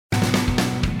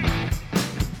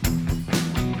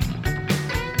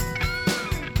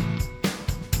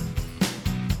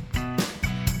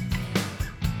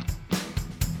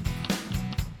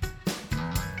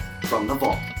from the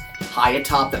vault, high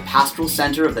atop the pastoral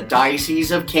center of the Diocese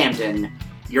of Camden,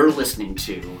 you're listening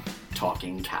to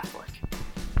Talking Catholic.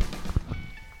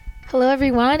 Hello,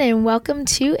 everyone, and welcome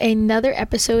to another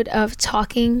episode of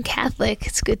Talking Catholic.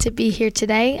 It's good to be here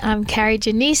today. I'm Carrie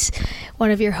Janice, one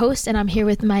of your hosts, and I'm here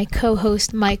with my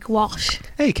co-host, Mike Walsh.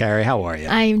 Hey, Carrie, how are you?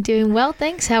 I'm doing well,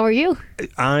 thanks. How are you?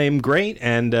 I'm great,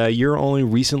 and you're only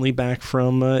recently back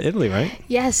from Italy, right?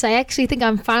 Yes, I actually think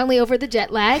I'm finally over the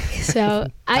jet lag.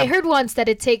 So I heard once that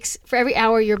it takes, for every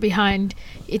hour you're behind,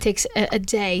 it takes a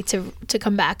day to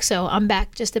come back. So I'm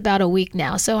back just about a week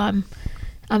now, so I'm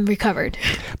recovered.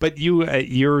 But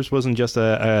yours wasn't just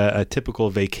a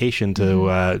typical vacation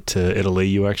to Italy.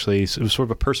 You actually, it was sort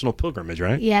of a personal pilgrimage,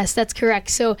 right? Yes, that's correct.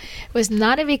 So it was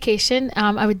not a vacation.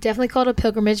 I would definitely call it a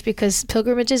pilgrimage because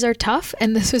pilgrimages are tough,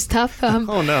 and this was tough.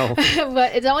 Oh, no.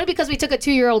 But it's only because we took a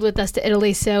 2-year-old with us to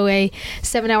Italy. So a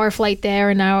 7-hour flight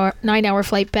there, a 9-hour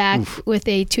flight back. Oof. With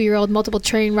a 2-year-old, multiple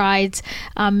train rides.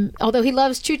 Although he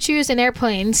loves choo-choos and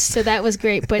airplanes, so that was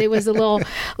great. But it was a little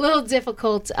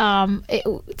difficult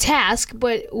task,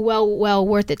 but well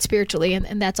worth it spiritually,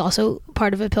 and that's also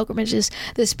part of a pilgrimage, is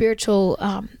the spiritual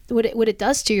what it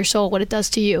does to your soul, what it does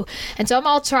to you. And so I'm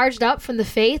all charged up from the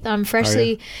faith. I'm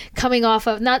freshly coming off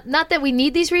of not that we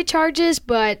need these recharges,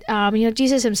 but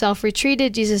Jesus himself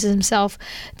retreated. Jesus himself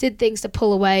did things to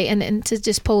pull away and to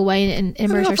just pull away and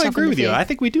immerse ourselves in the faith. I agree with you. I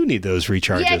think we do need those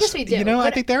recharges. Yeah, I guess we do. I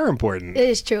think they're important. It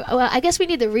is true. Well, I guess we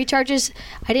need the recharges.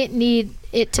 I didn't need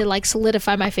it to like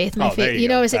solidify my faith. My faith, there you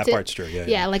go. That part's true.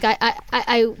 Yeah. Like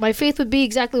I my faith would be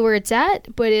exactly where it's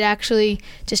at, but it actually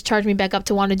just charged me back up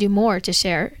to want to do more, to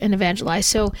share and evangelize.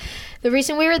 So the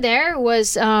reason we were there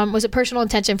was a personal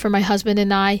intention for my husband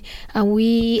and I.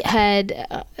 We had,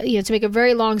 to make a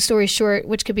very long story short,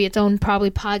 which could be its own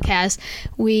probably podcast,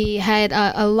 we had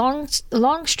a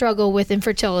long struggle with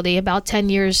infertility, about 10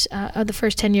 years, the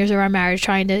first 10 years of our marriage,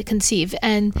 trying to conceive.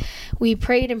 And we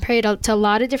prayed to a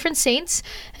lot of different saints,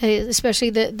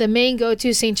 especially the main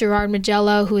go-to, St. Gerard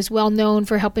Majella, who is well known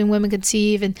for helping women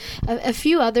conceive, and a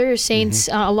few other saints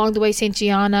along the way, St.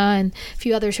 Gianna, and a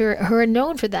few others who are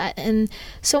known for that. And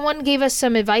someone gave us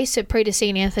some advice to pray to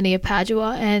St. Anthony of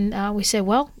Padua, and we said,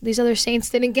 well, these other saints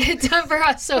didn't get it done for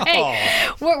us, so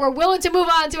hey, we're willing to move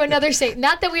on to another saint.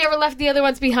 Not that we ever left the other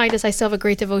ones behind us. I still have a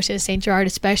great devotion to St. Gerard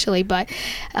especially, but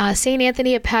St.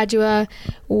 Anthony of Padua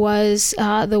was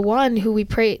the one who we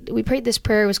prayed this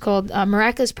prayer. It was called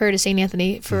Miraculous Prayer to St.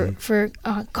 Anthony for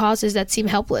causes that seem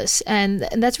helpless, and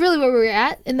that's really where we were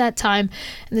at in that time.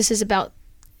 And this is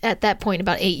at that point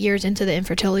about 8 years into the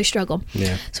infertility struggle.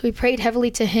 Yeah. So we prayed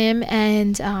heavily to him,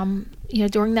 and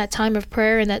during that time of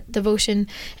prayer and that devotion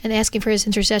and asking for his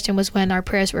intercession was when our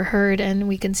prayers were heard and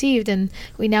we conceived. And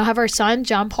we now have our son,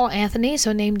 John Paul Anthony,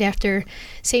 so named after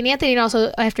St. Anthony and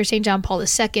also after St. John Paul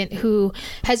II, who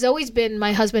has always been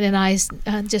my husband and I's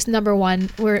just number one.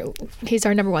 He's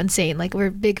our number one saint. Like,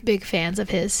 we're big fans of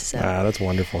his. So. That's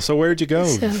wonderful. So where did you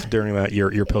go during that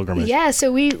your pilgrimage? Yeah,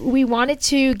 so we wanted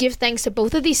to give thanks to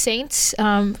both of these saints.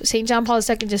 St. John Paul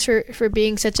II, just for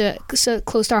being so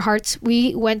close to our hearts.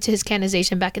 We went to his canonization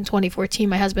back in 2014,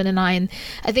 my husband and I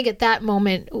think at that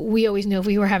moment we always knew if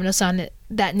we were having a son,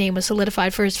 that name was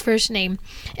solidified for his first name,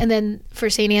 and then for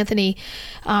St. Anthony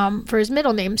for his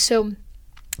middle name. So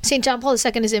St. John Paul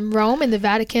II is in Rome, in the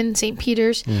Vatican, St.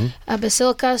 Peter's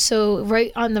Basilica. So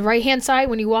right on the right-hand side,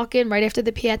 when you walk in, right after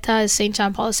the Pietà, is St.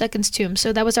 John Paul II's tomb.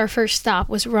 So that was our first stop,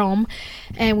 was Rome.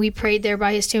 And we prayed there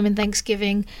by his tomb in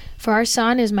thanksgiving for our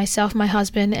son, is myself, my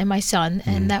husband, and my son.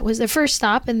 And that was the first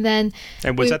stop. And then...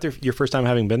 And was that your first time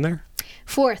having been there?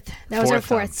 Fourth. That was our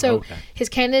fourth. So his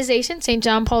canonization, St.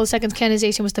 John Paul II's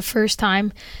canonization, was the first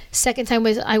time. Second time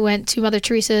was I went to Mother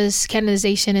Teresa's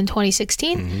canonization in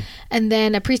 2016. And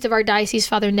then a priest of our diocese,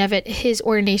 Father Nevitt, his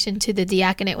ordination to the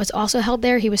diaconate was also held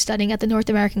there. He was studying at the North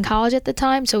American College at the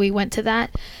time, so we went to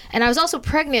that. And I was also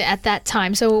pregnant at that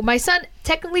time. So my son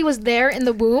technically was there in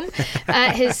the womb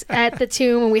at the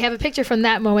tomb, and we have a picture from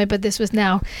that moment, but this was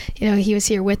now, he was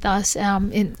here with us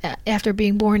after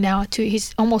being born now.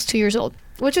 He's almost 2 years old.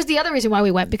 Which was the other reason why we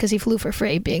went, because he flew for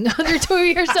free, being under 2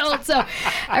 years old. So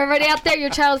everybody out there, your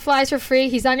child flies for free.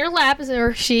 He's on your lap,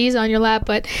 or she's on your lap.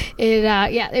 But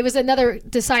it was another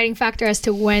deciding factor as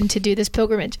to when to do this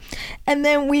pilgrimage. And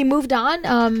then we moved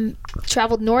on,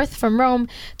 traveled north from Rome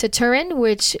to Turin,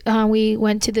 which we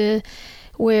went to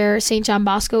where St. John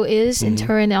Bosco is in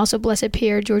Turin, also Blessed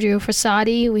Pier Giorgio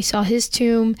Frassati. We saw his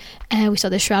tomb, and we saw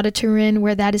the Shroud of Turin,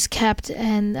 where that is kept,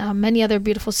 and many other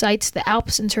beautiful sights. The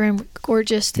Alps in Turin were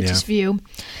gorgeous to just view.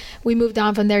 we moved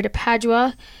on from there to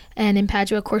Padua. And in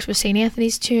Padua, of course, was St.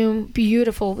 Anthony's tomb.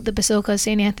 Beautiful. The Basilica of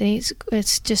St. Anthony's.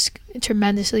 It's just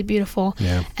tremendously beautiful.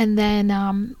 Yeah. And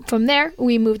then from there,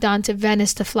 we moved on to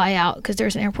Venice to fly out because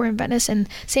there's an airport in Venice. And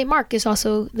St. Mark is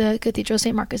also, the Cathedral of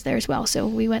St. Mark is there as well. So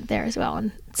we went there as well.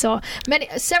 And so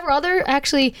several other,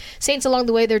 actually, saints along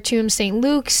the way, their tombs, St.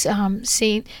 Luke's,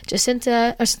 St.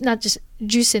 Jacinta, or not just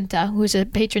Jacinta, who's a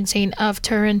patron saint of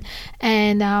Turin,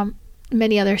 and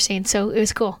many other saints. So it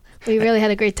was cool. We really had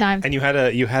a great time. And you had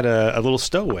a little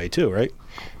stowaway too, right?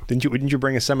 Didn't you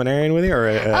bring a seminarian with you or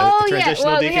a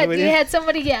transitional deacon with you? We had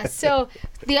somebody. Yes. So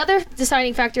the other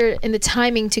deciding factor in the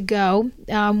timing to go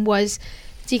was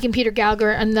Deacon Peter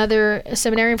Gallagher, another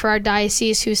seminarian for our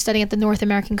diocese who's studying at the North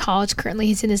American College. Currently,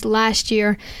 he's in his last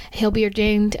year. He'll be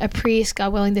ordained a priest,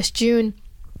 God willing, this June.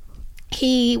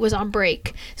 He was on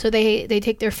break. So they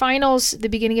take their finals the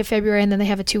beginning of February, and then they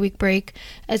have a 2-week break.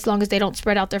 As long as they don't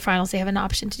spread out their finals, they have an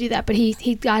option to do that. But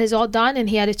he got his all done, and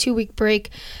he had a 2-week break.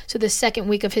 So the second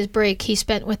week of his break, he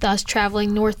spent with us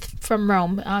traveling north from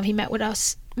Rome. He met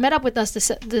up with us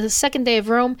the second day of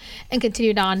Rome and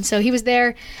continued on. So he was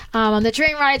there on the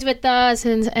train rides with us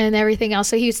and everything else.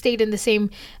 So he stayed in the same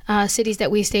cities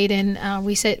that we stayed in.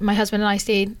 My husband and I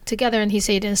stayed together, and he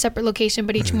stayed in a separate location,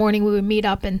 but each morning we would meet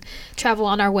up and travel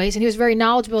on our ways. And he was very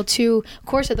knowledgeable too, of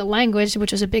course, of the language,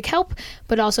 which was a big help,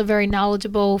 but also very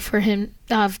knowledgeable for him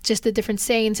of just the different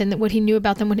saints and what he knew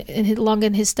about them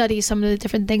in his studies, some of the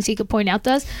different things he could point out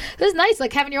to us. It was nice,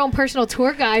 like having your own personal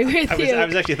tour guide with you. I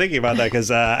was actually thinking about that because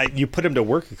you put him to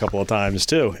work a couple of times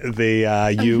too.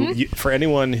 You for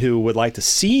anyone who would like to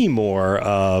see more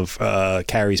of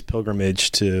Carrie's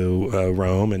pilgrimage to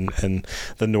Rome and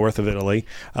the north of Italy,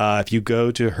 if you go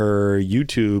to her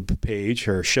YouTube page,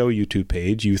 her show YouTube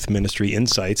page, Youth Ministry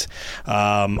Insights,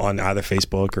 on either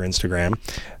Facebook or Instagram,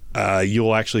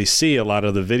 you'll actually see a lot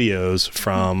of the videos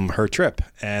from her trip,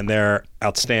 and they're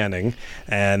outstanding.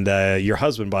 And your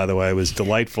husband, by the way, was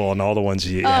delightful in all the ones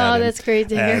you had. Oh, that's great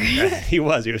to hear. He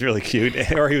was really cute,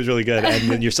 or he was really good. And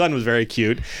then your son was very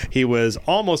cute. He was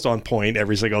almost on point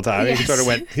every single time.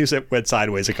 Yes. He went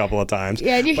sideways a couple of times.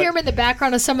 Yeah, and you hear him in the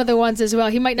background of some of the ones as well.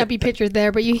 He might not be pictured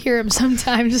there, but you hear him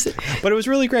sometimes. But it was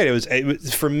really great. It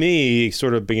was for me,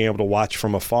 sort of being able to watch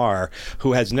from afar,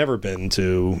 who has never been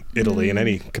to Italy in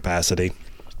any capacity.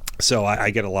 So I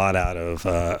get a lot out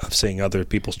of seeing other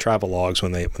people's travel logs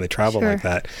when they travel like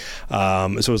that.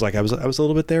 So it was like I was a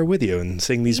little bit there with you and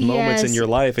seeing these moments in your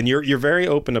life, and you're very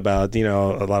open about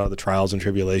a lot of the trials and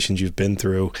tribulations you've been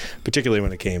through, particularly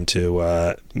when it came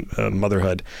to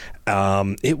motherhood.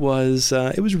 It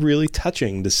was really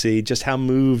touching to see just how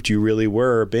moved you really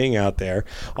were being out there.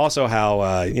 Also, how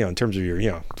in terms of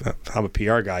your I'm a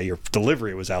PR guy, your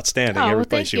delivery was outstanding every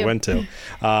place you went to.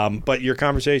 But your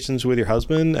conversations with your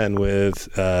husband and with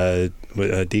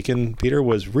Deacon Peter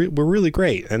were really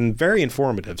great and very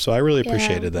informative. So I really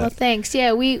appreciated that. Well, thanks.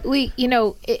 Yeah, we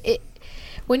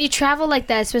when you travel like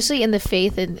that, especially in the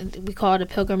faith, and we call it a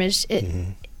pilgrimage.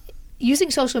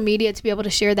 Using social media to be able to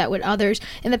share that with others.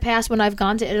 In the past, when I've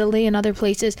gone to Italy and other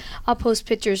places, I'll post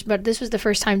pictures, but this was the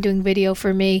first time doing video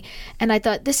for me. And I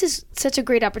thought this is such a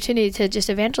great opportunity to just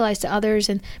evangelize to others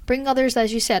and bring others,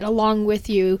 as you said, along with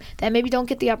you that maybe don't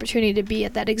get the opportunity to be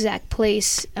at that exact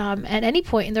place at any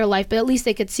point in their life, but at least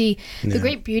they could see the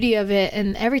great beauty of it.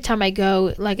 And every time I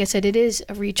go, like I said, it is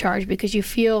a recharge because you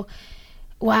feel,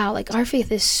 wow, like our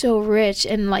faith is so rich,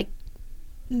 and like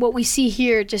what we see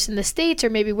here just in the States, or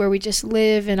maybe where we just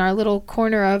live in our little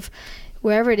corner of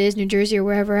wherever it is, New Jersey or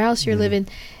wherever else you're living,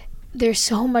 there's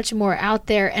so much more out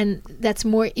there, and that's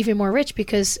even more rich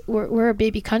because we're a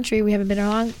baby country. We haven't been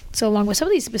around so long. With some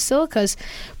of these basilicas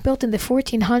built in the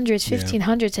 1400s,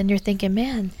 1500s, and you're thinking,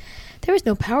 man, there was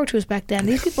no power tools back then.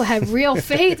 These people had real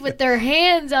faith with their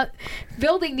hands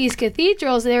building these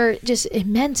cathedrals. They're just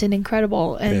immense and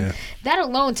incredible. And that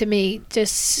alone to me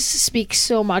just speaks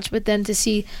so much. But then to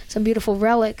see some beautiful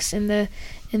relics in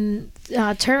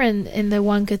Turin, in the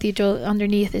one cathedral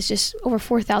underneath, is just over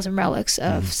 4,000 relics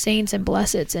of saints and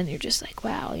blesseds. And you're just like,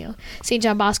 wow, St.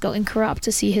 John Bosco incorrupt,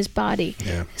 to see his body.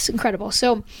 Yeah. It's incredible.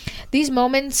 So these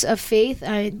moments of faith,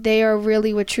 they are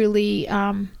really what truly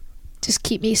just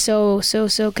keep me so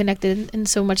connected in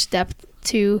so much depth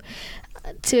to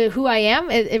who I am.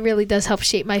 It really does help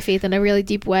shape my faith in a really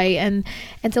deep way, and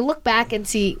to look back and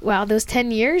see, wow, those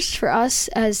 10 years for us,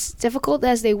 as difficult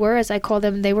as they were, as I call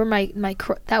them, they were my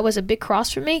that was a big cross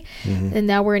for me. And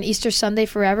now we're in Easter Sunday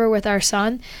forever with our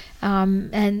son,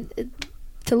 and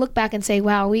to look back and say,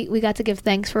 wow, we got to give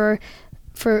thanks for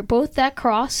both that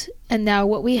cross and now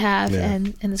what we have,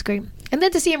 and it's great. And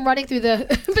then to see him running through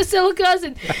the basilicas,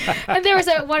 and there was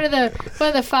one of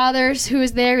the fathers who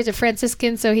was there. He was a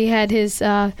Franciscan, so he had his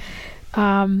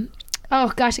oh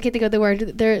gosh, I can't think of the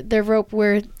word. Their rope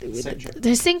where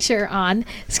the cincture on.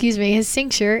 Excuse me, his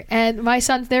cincture. And my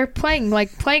son's there playing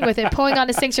with it, pulling on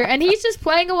his cincture, and he's just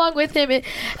playing along with him. And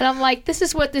I'm like, this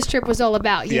is what this trip was all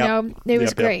about. You know, it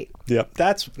was great. Yep,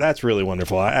 that's really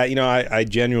wonderful. I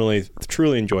genuinely,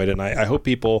 truly enjoyed it, and I hope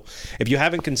people, if you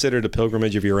haven't considered a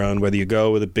pilgrimage of your own, whether you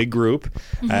go with a big group,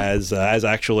 as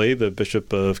actually the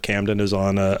Bishop of Camden is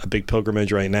on a big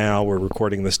pilgrimage right now. We're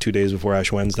recording this 2 days before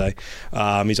Ash Wednesday.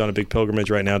 He's on a big pilgrimage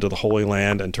right now to the Holy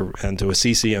Land and to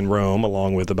Assisi and Rome,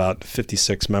 along with about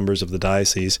 56 members of the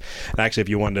diocese. And actually, if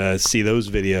you want to see those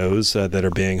videos that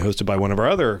are being hosted by one of our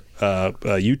other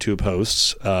YouTube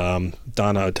hosts,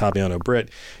 Donna Ottaviano Britt,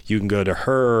 you can go to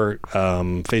her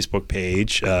Facebook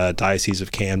page, Diocese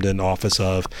of Camden, Office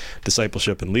of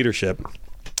Discipleship and Leadership,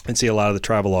 and see a lot of the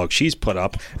travelogue she's put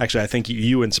up. Actually, I think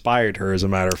you inspired her, as a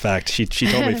matter of fact. She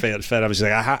told me fed up. She's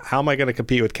like, how am I going to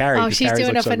compete with Carrie? Oh, she's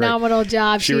doing a phenomenal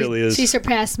job. She really is. She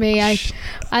surpassed me.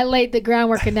 I laid the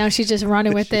groundwork, and now she's just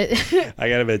running with it. I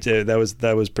got to admit,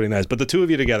 that was pretty nice. But the two of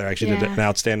you together actually did an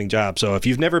outstanding job. So if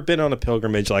you've never been on a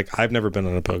pilgrimage, like I've never been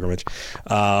on a pilgrimage,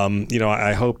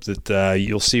 I hope that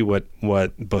you'll see what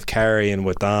both Carrie and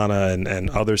what Donna and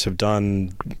others have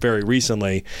done very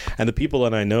recently. And the people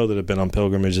that I know that have been on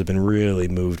pilgrimage have been really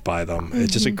moved by them.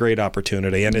 It's just a great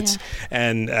opportunity, and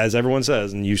and as everyone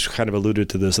says, and you kind of alluded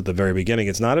to this at the very beginning,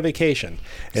 it's not a vacation.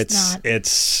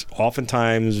 It's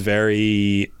oftentimes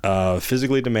very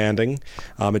physically demanding.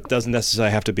 It doesn't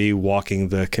necessarily have to be walking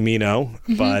the Camino,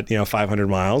 but 500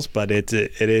 miles. But it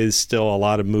is still a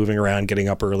lot of moving around, getting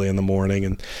up early in the morning,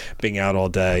 and being out all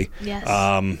day. Yes.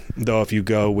 Though if you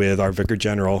go with our Vicar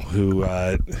General, who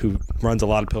runs a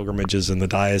lot of pilgrimages in the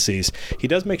diocese, he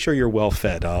does make sure you're well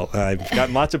fed. I've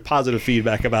gotten lots of positive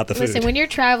feedback about the food. Listen, when you're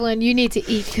traveling, you need to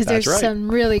eat, because there's some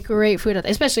really great food out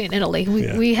there, especially in Italy.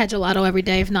 We had gelato every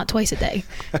day, if not twice a day,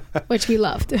 which we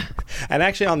loved. And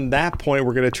actually, on that point,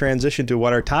 we're going to transition to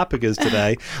what our topic is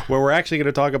today, where we're actually going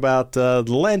to talk about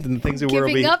Lent and the things that we're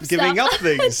giving up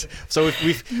things. So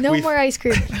no more ice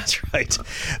cream. That's right.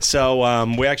 So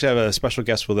we actually have a special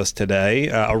guest with us today,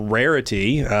 a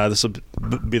rarity. This will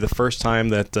be the first time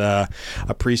that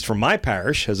a priest from my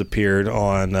parish has appeared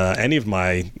on any of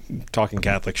my Talking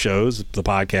Catholic shows, the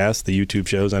podcast, the YouTube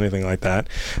shows, anything like that.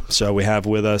 So we have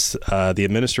with us the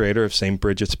administrator of St.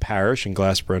 Bridget's Parish in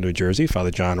Glassboro, New Jersey,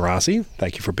 Father John Rossi.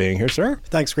 Thank you for being here, sir.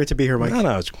 Thanks. Great to be here, Mike.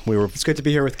 No, it's good to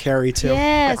be here with Carrie, too.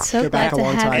 Yeah, it's so glad to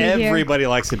have you here. Everybody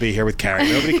likes to be here with Carrie.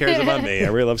 Nobody cares about me.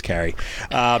 Everybody loves Carrie.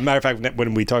 Matter of fact,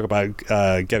 when we talk about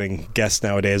getting guests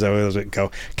nowadays, I always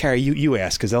go, Carrie, you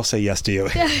ask, because they'll say yes to you.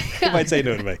 You might say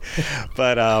no to me.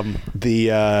 But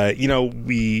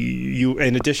you,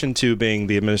 in addition to being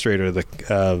the administrator of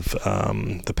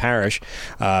the parish,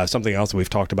 something else that we've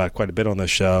talked about quite a bit on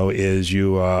this show is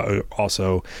you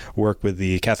also work with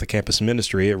the Catholic Campus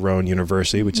Ministry at Rowan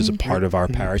University, which is a part of our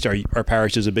parish. Our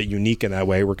parish is a bit unique in that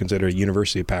way. We're considered a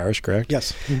university parish, correct?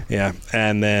 Yes. Yeah.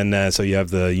 And then so you have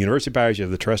the university parish, you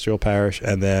have the terrestrial parish,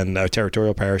 and then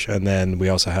territorial parish, and then we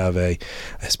also have a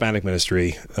Hispanic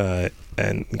ministry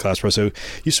and Glassboro. So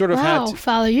you sort of had to...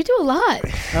 Father, you do a lot.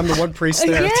 I'm the one priest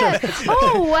there. Yeah.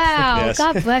 Oh, wow. Yes.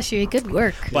 God bless you. Good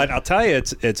work. But I'll tell you,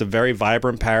 it's a very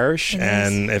vibrant parish.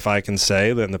 And if I can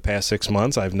say that in the past 6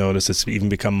 months, I've noticed it's even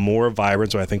become more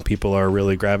vibrant. So I think people are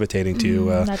really gravitating to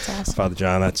that's awesome. Father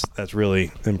John. That's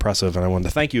really impressive. And I wanted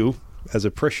to thank you as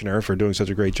a parishioner for doing such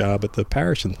a great job at the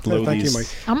parish in Lodi's. Thank you, Mike.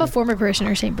 I'm a former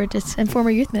parishioner of St. Bridget's and former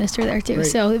youth minister there too. Great.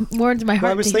 So it warmed my heart.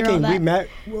 Well, I was to hear thinking all that. we met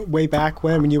way back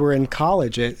when you were in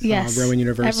college at Rowan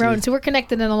University. At Rowan. So we're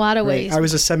connected in a lot of ways. I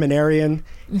was a seminarian,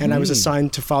 and I was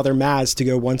assigned to Father Maz to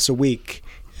go once a week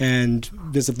and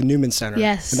visit the Newman Center.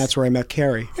 Yes. And that's where I met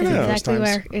Carrie. That's exactly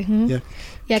where.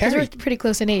 Yeah, because Carrie. we're pretty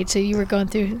close in age. So you were going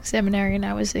through seminary and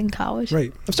I was in college.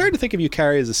 Right. I'm starting to think of you,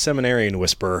 Carrie, as a seminarian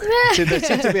whisperer. There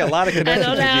seems to be a lot of connections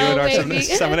with you and our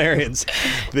seminarians.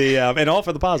 And all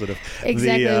for the positive.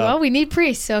 Exactly. Well, we need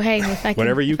priests. So, hey, if I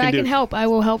can help, I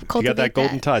will help cultivate that. You got that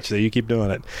golden touch. There, you keep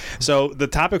doing it. So the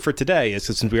topic for today is,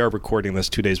 since we are recording this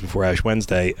 2 days before Ash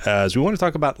Wednesday, is we want to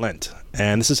talk about Lent.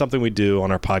 And this is something we do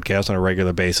on our podcast on a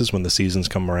regular basis when the seasons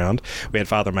come around. We had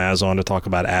Father Maz on to talk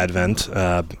about Advent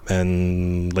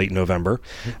in late November.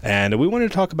 And we wanted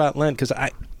to talk about Lent because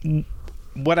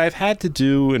what I've had to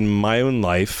do in my own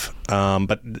life,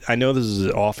 but I know this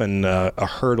is often a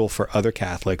hurdle for other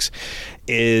Catholics,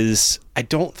 is I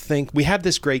don't think we have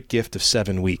this great gift of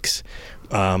 7 weeks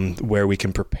where we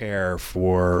can prepare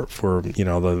for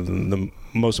the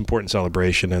most important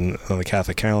celebration on the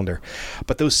Catholic calendar.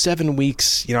 But those 7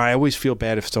 weeks, I always feel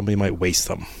bad if somebody might waste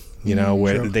them.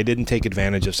 Where Sure. they didn't take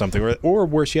advantage of something, or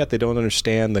worse yet, they don't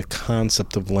understand the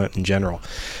concept of Lent in general.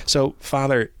 So,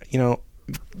 Father,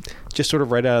 just sort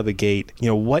of right out of the gate,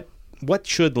 what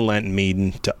should Lent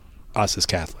mean to us as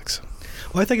Catholics?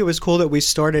 Well, I think it was cool that we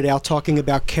started out talking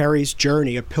about Carrie's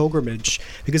journey, a pilgrimage,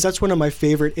 because that's one of my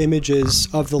favorite images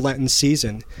of the Lenten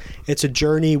season. It's a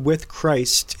journey with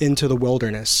Christ into the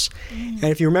wilderness. And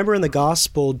if you remember in the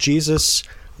Gospel, Jesus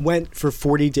went for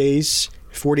 40 days,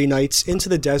 40 nights into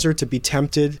the desert to be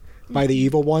tempted by the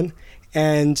evil one.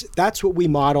 And that's what we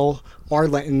model our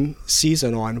Lenten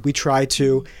season on. We try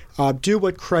to do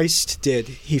what Christ did.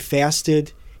 He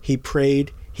fasted, he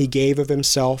prayed, he gave of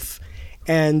himself.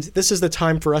 And this is the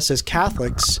time for us as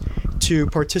Catholics to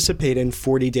participate in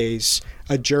 40 days,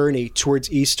 a journey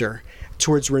towards Easter,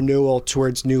 towards renewal,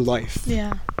 towards new life.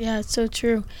 Yeah, it's so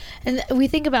true. And we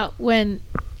think about when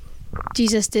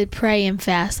Jesus did pray and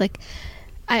fast, like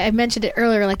I mentioned it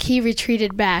earlier, like he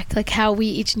retreated back, like how we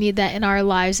each need that in our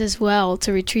lives as well,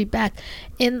 to retreat back.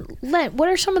 In Lent, what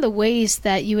are some of the ways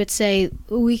that you would say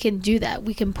we can do that?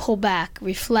 We can pull back,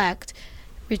 reflect,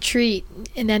 retreat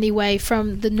in any way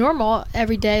from the normal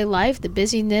everyday life, the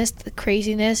busyness, the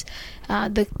craziness,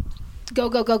 the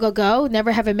go,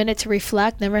 never have a minute to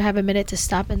reflect, never have a minute to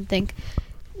stop and think.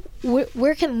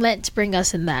 Where can Lent bring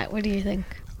us in that? What do you think?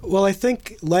 Well, I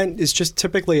think Lent is just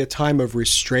typically a time of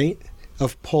restraint,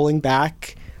 of pulling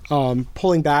back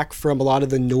from a lot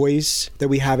of the noise that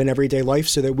we have in everyday life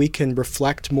so that we can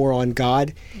reflect more on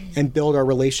God and build our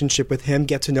relationship with Him,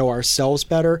 get to know ourselves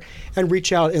better, and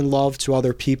reach out in love to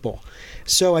other people.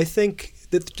 So I think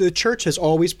that the Church has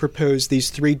always proposed these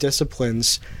 3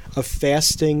 disciplines of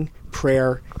fasting,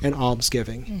 prayer, and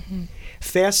almsgiving. Mm-hmm.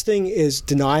 Fasting is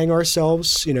denying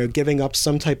ourselves, giving up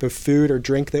some type of food or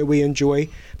drink that we enjoy,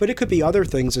 but it could be other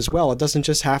things as well. It doesn't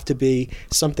just have to be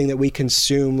something that we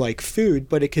consume like food,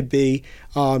 but it could be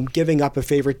giving up a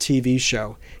favorite TV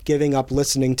show, giving up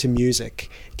listening to music,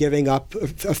 giving up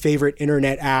a favorite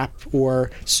internet app or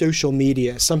social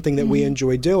media, something that we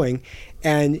enjoy doing,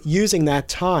 and using that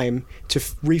time to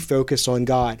refocus on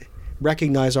God,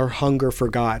 recognize our hunger for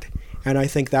God. And I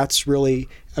think that's really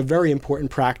a very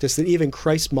important practice that even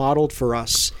Christ modeled for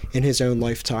us in his own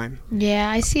lifetime. Yeah,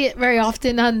 I see it very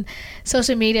often on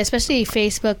social media, especially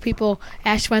Facebook. People,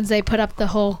 Ash Wednesday, put up the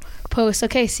whole post,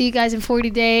 okay, see you guys in 40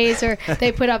 days, or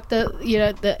they put up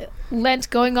the Lent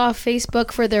going off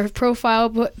Facebook for their profile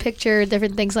picture,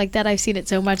 different things like that. I've seen it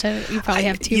so much. You probably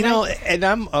have too. And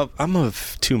I'm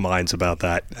of two minds about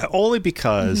that. Only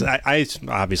because I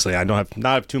obviously I don't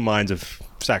have two minds of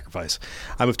sacrifice.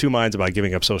 I'm of two minds about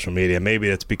giving up social media. Maybe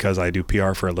it's because I do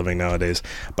PR for a living nowadays,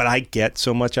 but I get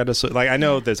so much out of I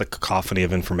know there's a cacophony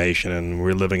of information and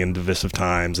we're living in divisive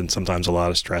times and sometimes a lot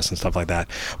of stress and stuff like that,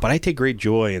 but I take great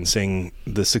joy in seeing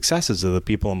the successes of the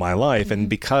people in my life. And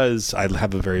because I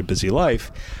have a very busy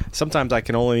life, sometimes I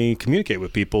can only communicate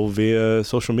with people via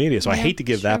social media, so I hate to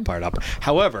give that part up.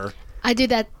 However, I do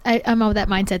that. I'm of that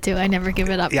mindset too. I never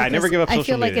give it up. Yeah, I never give up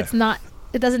social media. I feel like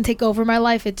it doesn't take over my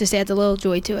life. It just adds a little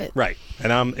joy to it. Right.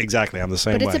 And I'm the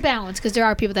same way. But it's a balance, because there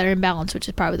are people that are in balance, which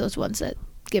is probably those ones that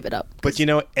give it up. But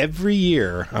every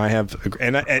year I have,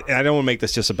 and I don't want to make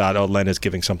this just about, Lent is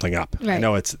giving something up. Right. I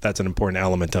know that's an important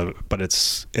element of it, but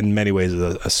it's in many ways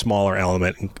a smaller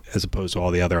element as opposed to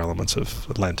all the other elements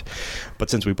of Lent. But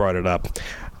since we brought it up,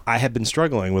 I have been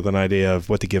struggling with an idea of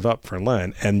what to give up for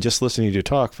Lent. And just listening to you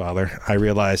talk, Father, I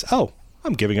realized,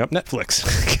 I'm giving up Netflix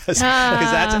because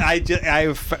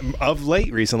of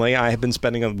late recently I have been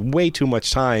spending way too much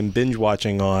time binge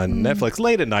watching on Netflix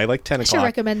late at night, like 10 o'clock. I should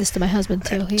recommend this to my husband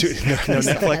too. No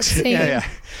Netflix. Yeah.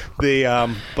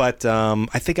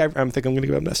 I think I'm going to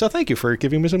give up Netflix. So thank you for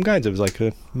giving me some guidance. It was like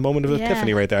a moment of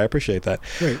epiphany right there. I appreciate that.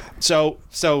 Great. So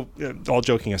all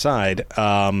joking aside,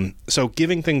 so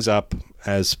giving things up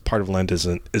as part of Lent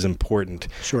is important.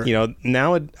 Sure.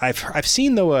 Now I've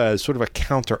seen though sort of a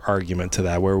counter argument to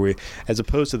that, where we, as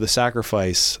opposed to the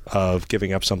sacrifice of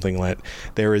giving up something Lent,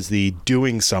 there is the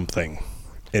doing something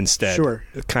instead. Sure.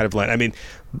 Kind of Lent. I mean,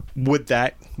 would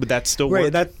that still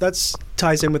work? Right. That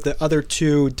ties in with the other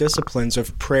two disciplines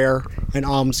of prayer and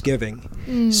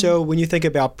almsgiving. So when you think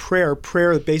about prayer,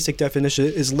 the basic definition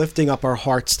is lifting up our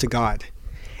hearts to God.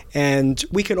 And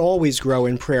we can always grow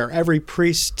in prayer. Every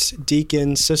priest,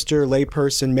 deacon, sister,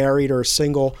 layperson, married or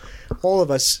single, all of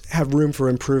us have room for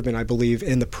improvement, I believe,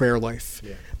 in the prayer life.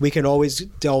 Yeah. We can always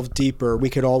delve deeper. We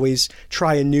could always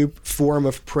try a new form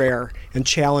of prayer and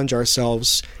challenge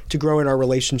ourselves to grow in our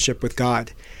relationship with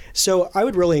God. So I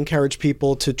would really encourage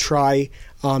people to try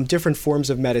different forms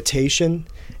of meditation,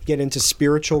 get into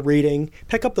spiritual reading,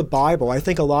 pick up the Bible. I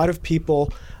think a lot of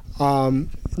people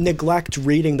neglect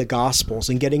reading the Gospels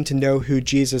and getting to know who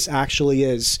Jesus actually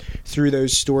is through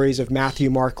those stories of Matthew,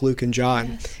 Mark, Luke, and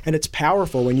John. Yes. And it's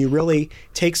powerful when you really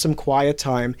take some quiet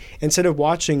time. Instead of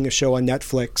watching a show on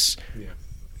Netflix,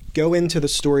 go into the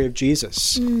story of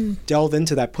Jesus. Delve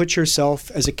into that. Put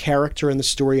yourself as a character in the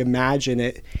story. Imagine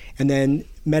it. And then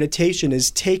meditation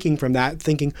is taking from that,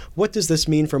 thinking, what does this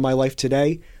mean for my life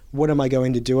today? What am I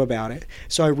going to do about it?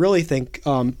 So I really think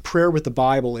prayer with the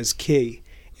Bible is key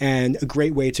and a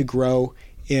great way to grow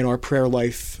in our prayer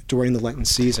life during the Lenten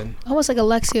season. Almost like a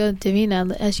Lectio Divina,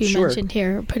 as you mentioned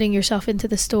here, putting yourself into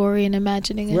the story and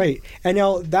imagining it. Right. And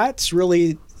now that's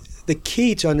really the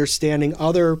key to understanding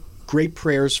other great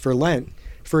prayers for Lent.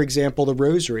 For example, the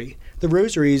Rosary. The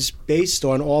Rosary is based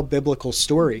on all biblical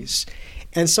stories.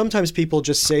 And sometimes people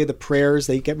just say the prayers,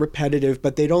 they get repetitive,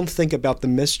 but they don't think about the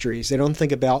mysteries. They don't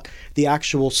think about the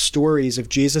actual stories of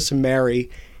Jesus and Mary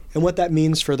and what that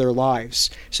means for their lives.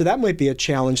 So that might be a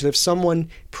challenge. That if someone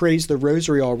prays the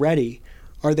Rosary already,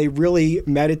 are they really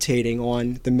meditating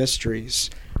on the mysteries?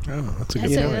 Oh, that's a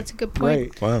good point. That's a good point.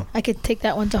 Right. Wow. I could take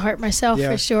that one to heart myself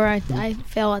for sure. I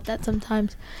fail at that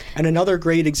sometimes. And another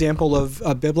great example of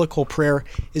biblical prayer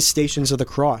is Stations of the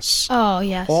Cross. Oh,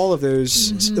 yes. All of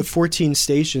those, the 14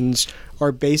 stations,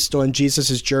 are based on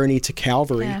Jesus' journey to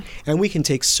Calvary. Yeah. And we can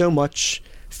take so much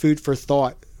food for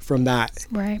thought from that.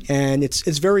 Right. And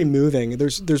it's very moving.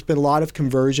 There's been a lot of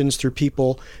conversions through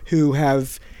people who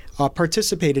have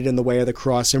participated in the way of the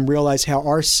cross and realize how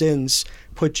our sins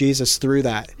put Jesus through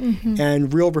that.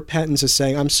 And real repentance is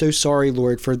saying, I'm so sorry,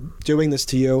 Lord, for doing this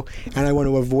to you, and I want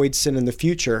to avoid sin in the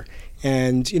future.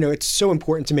 And, it's so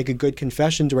important to make a good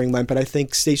confession during Lent, but I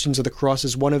think Stations of the Cross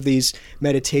is one of these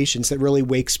meditations that really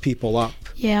wakes people up.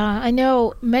 Yeah, I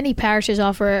know many parishes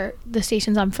offer the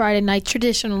stations on Friday night.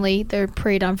 Traditionally, they're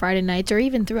prayed on Friday nights or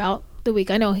even throughout the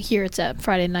week. I know here it's at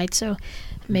Friday night, so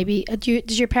maybe,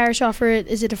 does your parish offer it?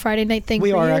 Is it a Friday night thing for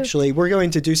you? We are actually. We're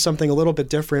going to do something a little bit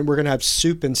different. We're going to have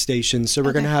soup in stations. So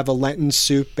we're going to have a Lenten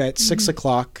soup at 6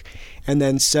 o'clock, and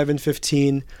then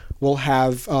 7:15 we'll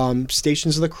have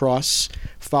Stations of the Cross,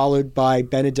 followed by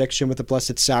benediction with the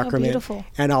Blessed Sacrament. Oh, beautiful.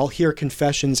 And I'll hear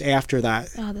confessions after that.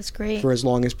 Oh, that's great. For as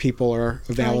long as people are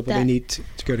available, they need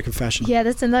to go to confession. Yeah,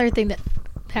 that's another thing that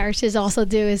parishes also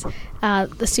do is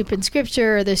the soup in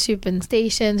scripture or the soup in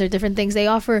stations or different things. They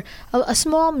offer a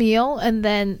small meal and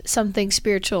then something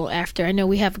spiritual after. I know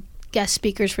we have guest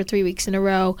speakers for 3 weeks in a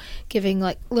row giving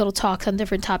like little talks on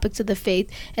different topics of the faith.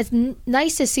 It's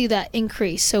nice to see that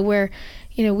increase. So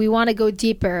we want to go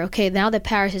deeper. Okay, now the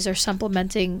parishes are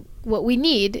supplementing what we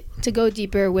need to go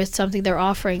deeper with something they're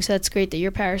offering. So that's great that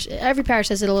your parish, every parish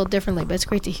does it a little differently, but it's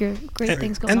great to hear great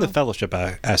things going on. And the fellowship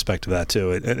aspect of that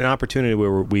too. An opportunity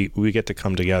where we get to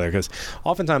come together, because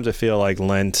oftentimes I feel like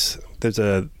Lent,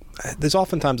 there's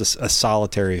oftentimes a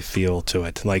solitary feel to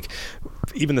it. Like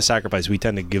even the sacrifice, we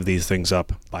tend to give these things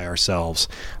up by ourselves.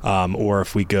 Or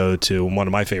if we go to, one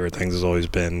of my favorite things has always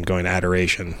been going to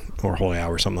adoration or holy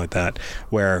hour or something like that,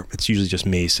 where it's usually just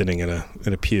me sitting in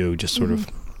a pew, just sort of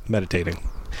meditating.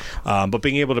 But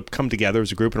being able to come together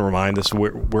as a group and remind us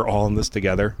we're all in this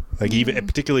together, like even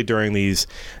particularly during these,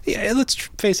 let's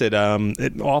face it,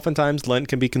 oftentimes Lent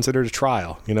can be considered a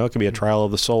trial. It can be a trial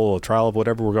of the soul, a trial of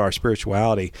whatever our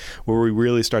spirituality, where we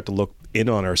really start to look in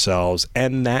on ourselves,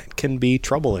 and that can be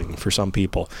troubling for some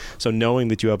people. So knowing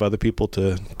that you have other people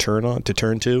to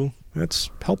turn to, that's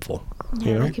helpful.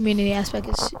 Yeah, the community aspect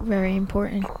is very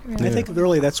important. Really. I think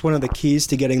really that's one of the keys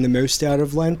to getting the most out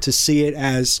of Lent, to see it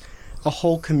as a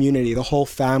whole community, the whole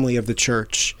family of the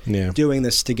church doing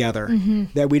this together.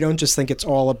 That we don't just think it's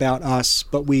all about us,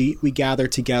 but we gather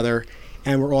together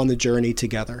and we're on the journey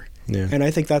together. Yeah. And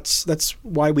I think that's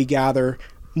why we gather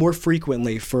more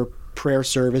frequently for prayer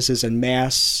services and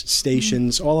mass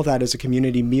stations, all of that as a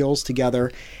community, meals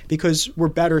together, because we're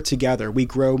better together. We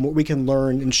grow more, we can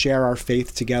learn and share our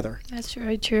faith together. That's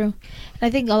very true. And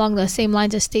I think along the same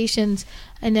lines of stations,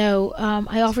 I know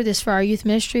I offer this for our youth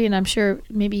ministry, and I'm sure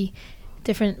maybe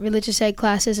different religious ed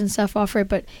classes and stuff offer it,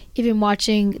 but even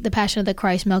watching the Passion of the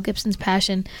Christ, Mel Gibson's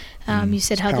Passion, you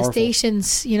said how powerful. The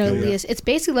stations, it's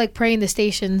basically like praying the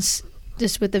stations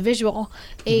just with the visual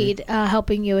aid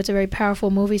helping you. It's a very powerful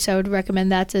movie, so I would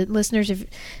recommend that to listeners. If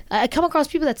I come across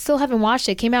people that still haven't watched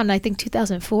it, came out in I think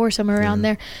 2004, somewhere around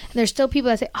there, and there's still people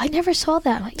that say, "I never saw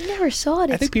that." I'm like, you never saw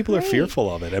it. I think people are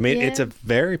fearful of it. I mean, it's a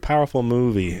very powerful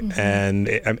movie,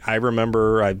 and I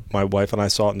remember my wife and I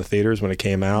saw it in the theaters when it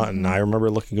came out, and I remember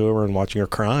looking over and watching her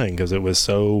crying because it was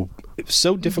so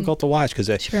difficult to watch, because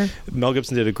Mel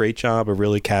Gibson did a great job of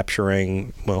really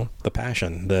capturing, well, the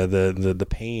passion, the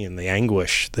pain, the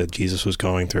anguish that Jesus was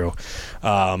going through,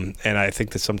 and I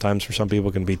think that sometimes for some people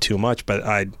it can be too much, but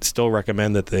I still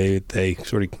recommend that they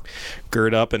sort of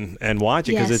gird up and watch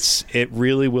it, because it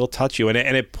really will touch you, and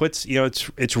it puts,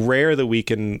 it's rare that we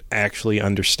can actually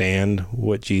understand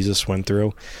what Jesus went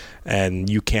through, and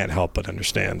you can't help but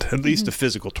understand at least the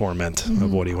physical torment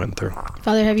of what he went through.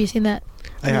 Father, have you seen that?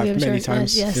 I have many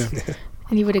times. Yes. Yeah.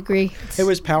 And you would agree. It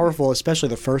was powerful, especially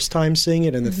the first time seeing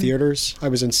it in the theaters. I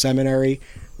was in seminary.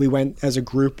 We went as a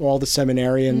group, all the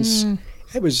seminarians.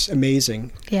 It was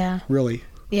amazing. Yeah. Really.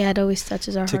 Yeah, it always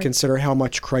touches our heart. To consider how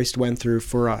much Christ went through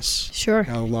for us. Sure.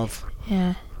 Our love.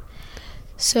 Yeah.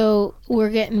 So we're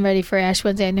getting ready for Ash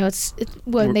Wednesday. I know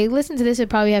when they listen to this, it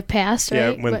probably have passed,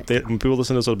 right? Yeah, when people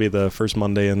listen to this, it'll be the first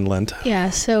Monday in Lent.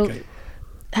 Yeah, so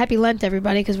happy Lent,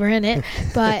 everybody, because we're in it.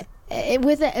 But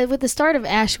with the start of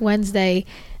Ash Wednesday,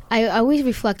 I always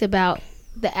reflect about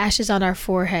the ashes on our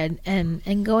forehead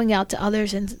and going out to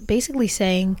others and basically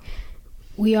saying,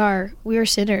 we are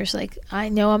sinners. Like, I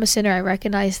know I'm a sinner. I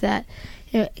recognize that.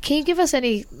 Can you give us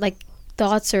any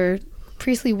thoughts or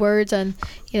priestly words on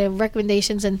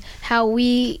recommendations and how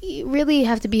we really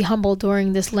have to be humble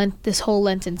during this whole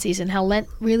Lenten season, how Lent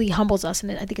really humbles us?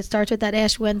 And I think it starts with that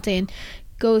Ash Wednesday and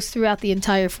goes throughout the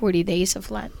entire 40 days of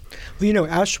Lent. Well,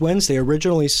 Ash Wednesday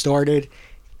originally started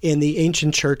in the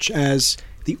ancient church as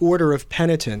the Order of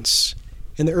Penitence.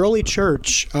 In the early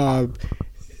church,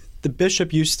 the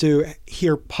bishop used to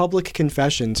hear public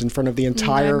confessions in front of the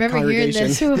entire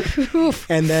congregation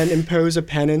and then impose a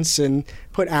penance and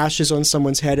put ashes on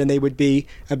someone's head, and they would be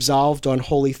absolved on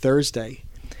Holy Thursday.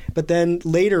 But then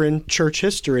later in church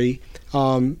history,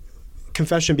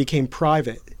 confession became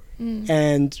private,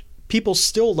 and people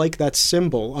still like that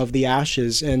symbol of the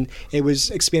ashes, and it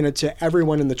was expanded to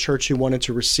everyone in the church who wanted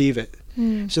to receive it.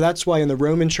 So that's why in the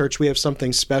Roman Church we have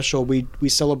something special. We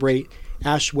celebrate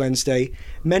Ash Wednesday.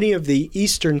 Many of the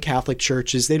Eastern Catholic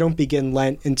churches, they don't begin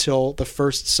Lent until the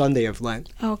first Sunday of Lent.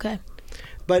 Okay.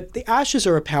 But the ashes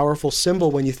are a powerful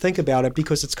symbol when you think about it,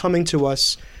 because it's coming to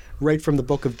us right from the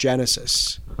book of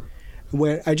Genesis.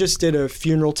 When I just did a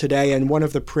funeral today, and one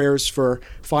of the prayers for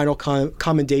final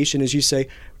commendation is you say,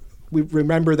 we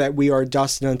remember that we are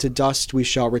dust, and unto dust we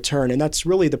shall return. And that's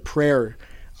really the prayer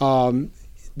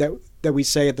that we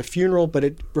say at the funeral, but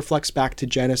it reflects back to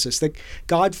Genesis, that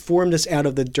God formed us out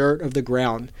of the dirt of the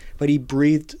ground, but he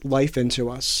breathed life into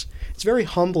us. It's very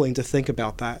humbling to think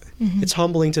about that. It's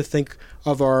humbling to think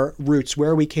of our roots,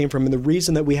 where we came from, and the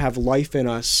reason that we have life in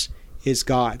us is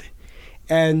God.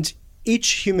 And each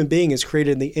human being is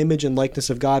created in the image and likeness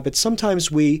of God, but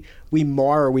sometimes we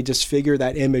mar or we disfigure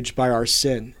that image by our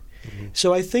sin.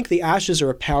 So I think the ashes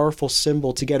are a powerful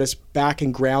symbol to get us back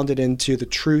and grounded into the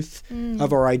truth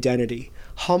of our identity.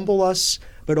 Humble us,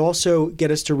 but also get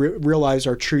us to realize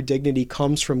our true dignity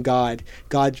comes from God.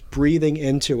 God's breathing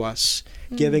into us,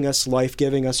 giving us life,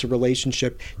 giving us a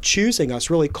relationship, choosing us,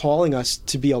 really calling us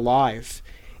to be alive.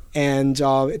 And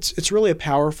it's really a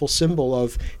powerful symbol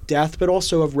of death, but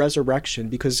also of resurrection,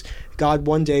 because God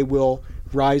one day will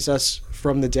rise us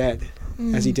from the dead,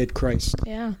 as he did Christ.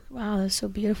 Yeah. Wow, that's so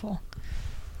beautiful.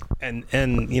 And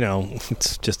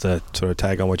it's just a sort of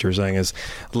tag on what you were saying, is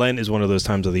Lent is one of those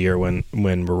times of the year when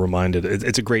we're reminded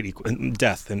it's a great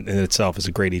death in itself is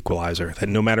a great equalizer, that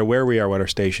no matter where we are, what our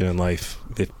station in life,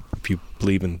 if you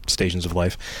believe in stations of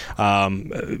life,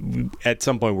 at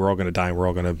some point we're all going to die, and we're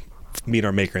all going to meet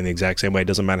our maker in the exact same way. It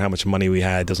doesn't matter how much money we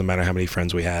had, doesn't matter how many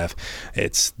friends we have.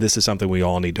 This is something we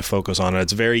all need to focus on. And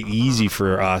it's very easy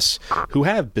for us who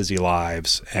have busy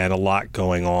lives and a lot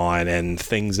going on and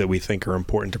things that we think are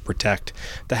important to protect,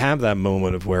 to have that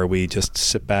moment of where we just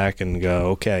sit back and go,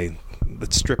 okay,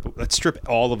 let's strip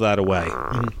all of that away.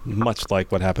 Much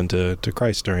like what happened to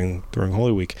Christ during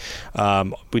Holy Week.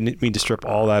 We need to strip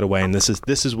all that away, and this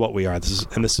is what we are.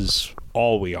 This is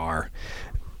all we are.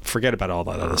 forget about all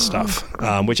that other stuff,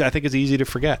 which I think is easy to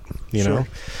forget, you know?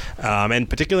 And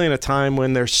particularly in a time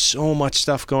when there's so much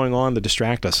stuff going on to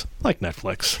distract us, like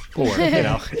Netflix or, you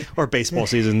know, or baseball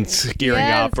season's gearing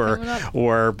up,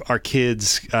 or our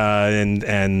kids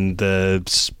and the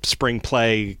spring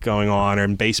play going on, or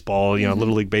in baseball, you know,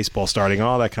 Little League baseball starting,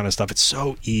 all that kind of stuff. It's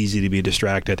so easy to be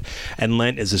distracted. And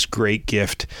Lent is this great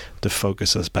gift to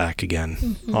focus us back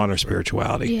again on our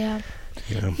spirituality. Yeah.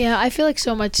 You know? Yeah, I feel like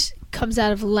so much comes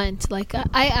out of Lent. Like,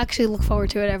 I actually look forward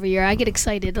to it every year. I get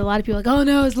excited. A lot of people are like, oh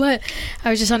no, it's Lent. I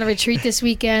was just on a retreat this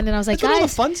weekend, and I was like, That's when all the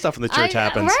guys, fun stuff in the church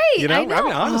happens. Right, you know? I know. I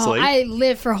mean, honestly. I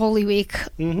live for Holy Week.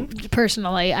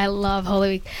 Personally, I love Holy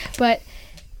Week. But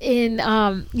in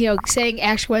you know, saying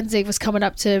Ash Wednesday was coming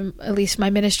up to at least my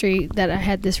ministry that I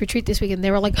had this retreat this weekend, they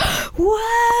were like,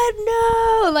 what?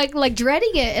 No, like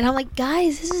dreading it. And I'm like,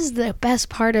 guys, this is the best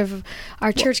part of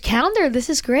our church calendar. This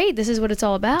is great. This is what it's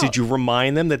all about. Did you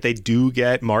remind them that they do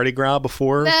get Mardi Gras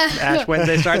before Ash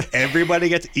Wednesday starts? Everybody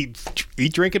gets eat,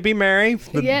 drink, and be merry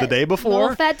the day before.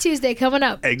 Little Fat Tuesday coming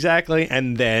up. Exactly.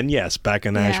 And then, yes, back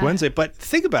on Ash Wednesday. But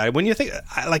think about it. When you think,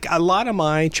 like, a lot of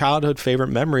my childhood favorite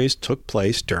memories took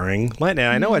place during Lent. And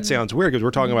I know it sounds weird because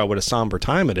we're talking about what a somber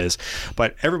time it is,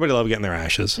 but everybody loved getting their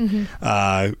ashes.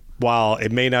 While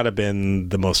it may not have been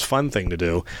the most fun thing to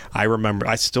do,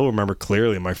 I still remember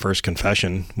clearly my first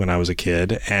confession when I was a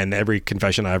kid, and every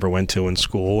confession I ever went to in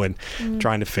school, and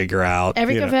trying to figure out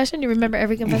every confession. You remember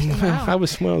every confession? Wow. I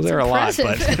was there a lot,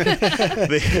 but I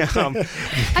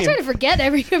try to forget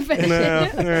every confession.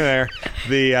 No,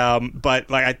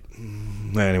 but like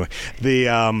anyway,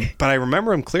 but I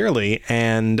remember him clearly,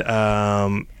 and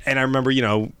I remember, you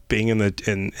know, being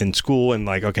in school and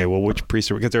like, okay, well, which priest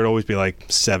because there'd always be like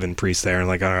 7 priests there, and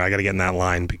like, all right, I got to get in that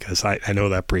line because I know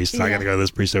that priest. I got to go to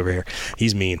this priest over here.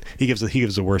 He's mean. He gives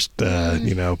the worst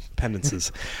you know,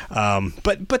 penances.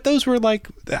 But those were like,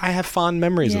 I have fond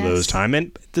memories of those times,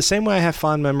 and the same way I have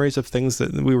fond memories of things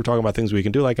that we were talking about, things we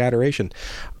can do like adoration.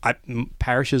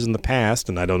 Parishes in the past,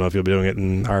 and I don't know if you'll be doing it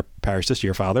in our parish this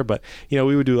year, Father, but you know,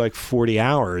 we would do like 40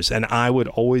 hours, and I would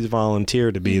always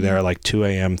volunteer to be there at like 2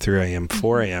 a.m., 3 a.m.,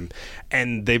 4 a.m.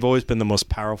 And they've always been the most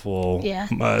powerful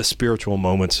spiritual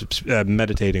moments,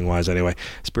 meditating wise anyway,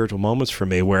 spiritual moments for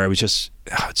me, where I was just,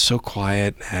 it's so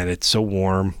quiet and it's so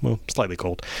warm, well, slightly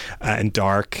cold, and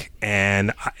dark.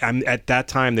 And I'm at that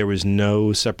time, there was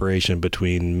no separation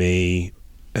between me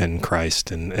and Christ.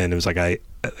 And it was like,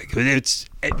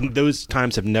 those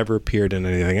times have never appeared in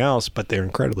anything else, but they're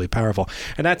incredibly powerful.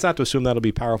 And that's not to assume that'll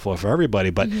be powerful for everybody,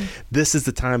 but this is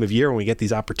the time of year when we get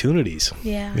these opportunities.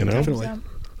 Yeah, you know? Definitely.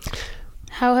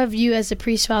 How have you, as a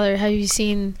priest, Father, have you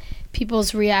seen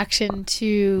people's reaction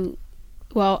to?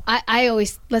 Well, I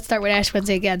always, let's start with Ash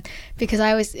Wednesday again, because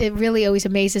it really always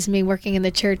amazes me working in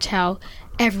the church how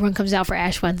everyone comes out for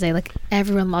Ash Wednesday. Like,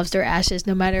 everyone loves their ashes,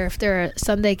 no matter if they're a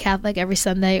Sunday Catholic every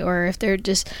Sunday, or if they're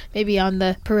just maybe on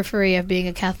the periphery of being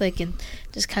a Catholic and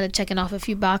just kind of checking off a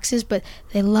few boxes. But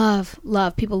they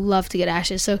people love to get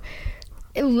ashes. So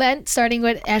Lent, starting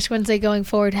with Ash Wednesday going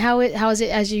forward, how is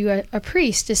it as you a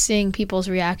priest, just seeing people's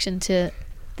reaction to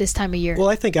this time of year? Well,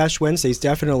 I think Ash Wednesday is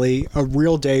definitely a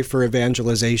real day for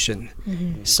evangelization.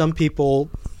 Some people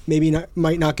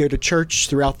might not go to church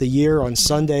throughout the year on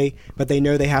Sunday, but they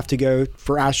know they have to go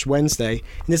for Ash Wednesday.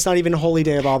 And it's not even a holy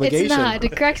day of obligation. It's not.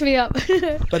 It cracks me up.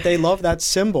 But they love that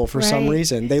symbol for some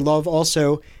reason. They love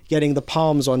also getting the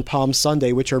palms on Palm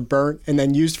Sunday, which are burnt and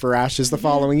then used for ashes the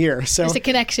following year. So there's a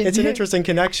connection. It's an interesting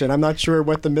connection. I'm not sure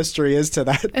what the mystery is to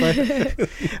that.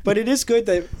 But it is good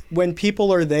that when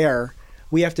people are there,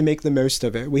 we have to make the most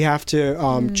of it. We have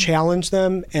to challenge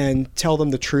them and tell them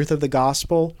the truth of the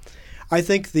gospel. I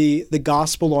think the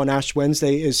gospel on Ash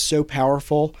Wednesday is so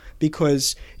powerful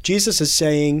because Jesus is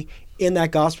saying in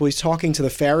that gospel, he's talking to the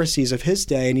Pharisees of his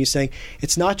day, and he's saying,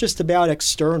 it's not just about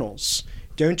externals.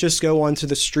 Don't just go onto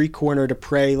the street corner to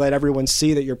pray. Let everyone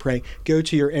see that you're praying. Go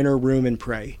to your inner room and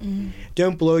pray.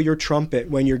 Don't blow your trumpet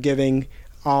when you're giving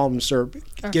alms or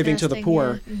giving fasting, to the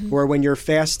poor, or when you're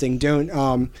fasting.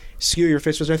 Don't skew your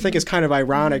fists, which I think is kind of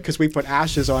ironic because we put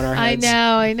ashes on our heads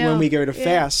I know. when we go to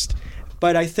fast.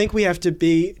 But I think we have to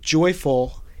be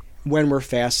joyful when we're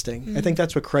fasting. I think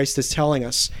that's what Christ is telling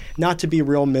us, not to be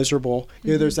real miserable.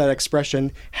 You know, there's that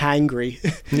expression, hangry.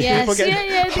 Yes. People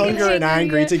get hunger and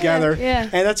angry together. Yeah.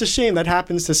 And that's a shame. That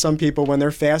happens to some people when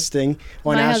they're fasting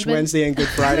on Ash Wednesday and Good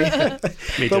Friday.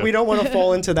 But we don't want to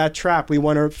fall into that trap. We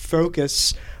want to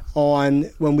focus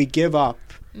on when we give up,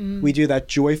 we do that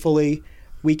joyfully,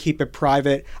 we keep it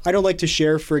private. I don't like to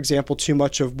share, for example, too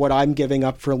much of what I'm giving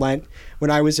up for Lent. When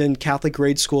I was in Catholic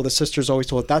grade school, the sisters always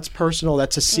told, that's personal,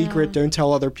 that's a secret, don't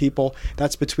tell other people,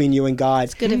 that's between you and God.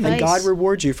 That's good advice. And God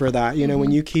rewards you for that. You know,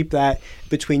 when you keep that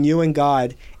between you and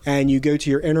God, and you go to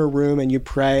your inner room and you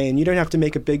pray, and you don't have to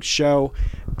make a big show,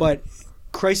 but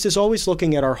Christ is always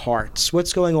looking at our hearts.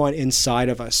 What's going on inside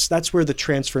of us? That's where the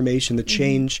transformation, the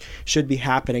change should be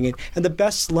happening. And the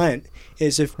best Lent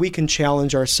is if we can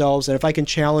challenge ourselves, and if I can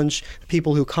challenge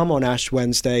people who come on Ash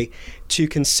Wednesday to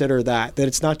consider that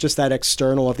it's not just that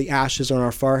external of the ashes on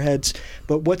our foreheads,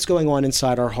 but what's going on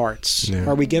inside our hearts. Yeah.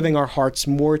 Are we giving our hearts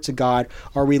more to God?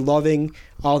 Are we loving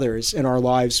others in our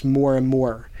lives more and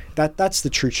more? That's the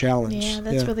true challenge. Yeah,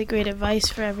 that's really great advice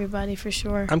for everybody, for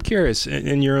sure. I'm curious,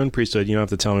 in your own priesthood, you don't have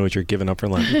to tell me what you're giving up for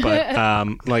Lent,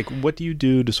 but like, what do you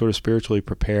do to sort of spiritually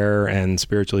prepare and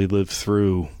spiritually live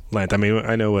through Lent? I mean,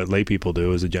 I know what lay people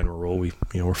do as a general rule.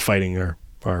 We're fighting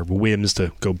our whims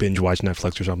to go binge watch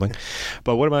Netflix or something.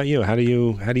 But what about you? How do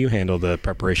you handle the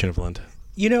preparation of Lent?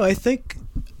 You know, I think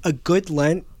a good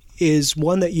Lent is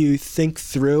one that you think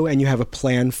through and you have a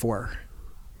plan for.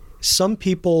 Some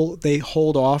people, they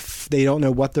hold off, they don't know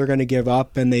what they're going to give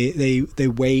up, and they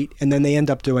wait, and then they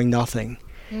end up doing nothing.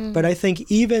 But I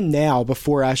think even now,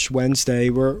 before Ash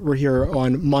Wednesday, we're here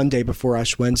on Monday before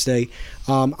Ash Wednesday,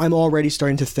 I'm already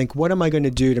starting to think, what am I going to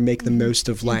do to make the most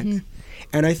of Lent?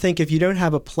 And I think if you don't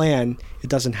have a plan, it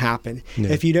doesn't happen. Yeah.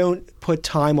 If you don't put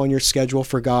time on your schedule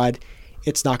for God,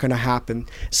 it's not going to happen.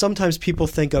 Sometimes people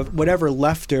think of whatever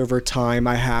leftover time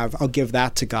I have, I'll give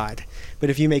that to God. But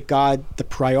if you make God the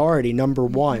priority, number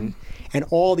one, and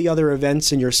all the other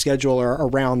events in your schedule are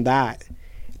around that,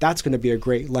 that's going to be a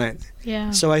great Lent. Yeah.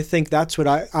 So I think that's what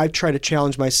I try to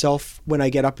challenge myself when I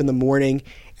get up in the morning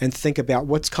and think about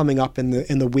what's coming up in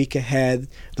the week ahead,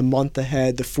 the month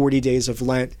ahead, the 40 days of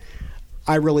Lent.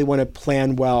 I really want to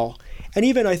plan well. And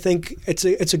even I think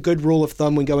it's a good rule of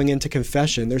thumb when going into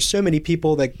confession. There's so many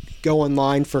people that go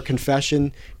online for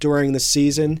confession during the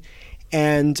season,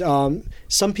 and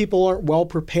some people aren't well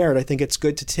prepared. I think it's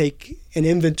good to take an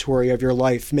inventory of your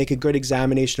life, make a good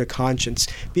examination of conscience,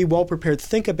 be well prepared.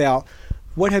 Think about,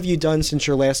 what have you done since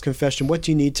your last confession? What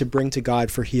do you need to bring to God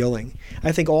for healing?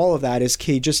 I think all of that is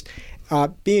key, just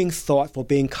being thoughtful,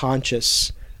 being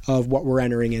conscious of what we're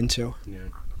entering into.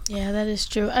 Yeah, that is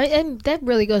true. And that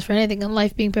really goes for anything in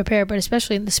life, being prepared, but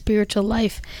especially in the spiritual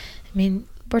life. I mean,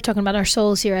 we're talking about our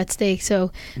souls here at stake,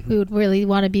 so we would really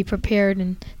want to be prepared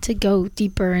and to go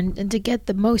deeper and to get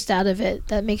the most out of it.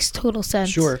 That makes total sense.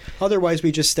 Sure. Otherwise,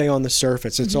 we just stay on the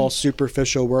surface. It's all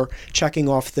superficial. We're checking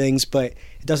off things, but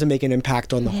it doesn't make an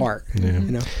impact on the heart. Yeah.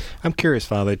 You know? I'm curious,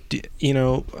 Father,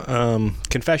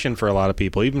 confession for a lot of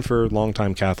people, even for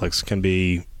longtime Catholics, can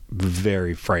be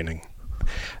very frightening.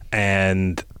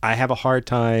 And I have a hard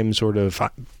time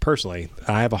personally,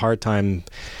 I have a hard time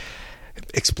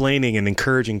explaining and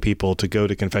encouraging people to go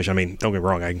to confession. I mean, don't get me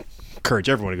wrong, I encourage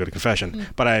everyone to go to confession,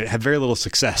 but I have very little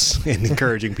success in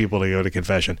encouraging people to go to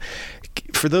confession.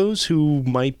 For those who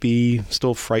might be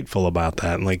still frightful about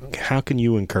that, like, how can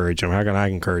you encourage them? How can I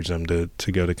encourage them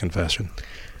to go to confession?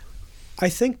 I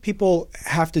think people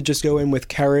have to just go in with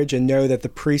courage and know that the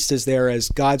priest is there as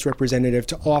God's representative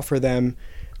to offer them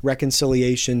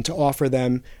reconciliation, to offer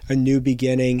them a new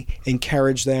beginning,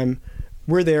 encourage them.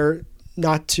 We're there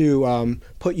not to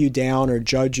put you down or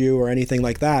judge you or anything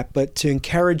like that, but to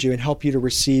encourage you and help you to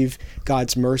receive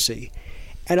God's mercy.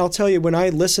 And I'll tell you, when I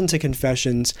listen to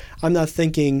confessions, I'm not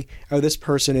thinking, oh, this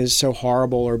person is so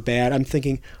horrible or bad. I'm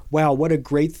thinking, wow, what a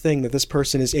great thing that this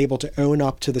person is able to own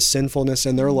up to the sinfulness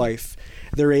in their life.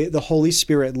 The Holy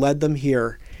Spirit led them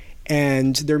here,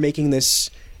 and they're making this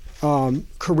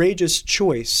courageous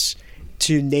choice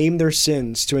to name their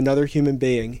sins to another human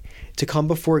being, to come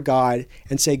before God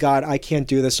and say, God, I can't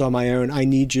do this on my own. I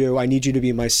need you to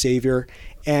be my Savior.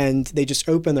 And they just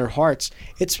open their hearts.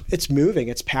 It's moving.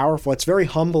 It's powerful. It's very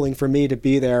humbling for me to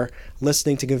be there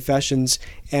listening to confessions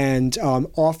and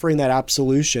offering that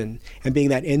absolution and being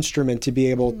that instrument to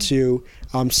be able to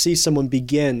see someone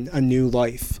begin a new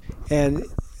life. And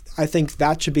I think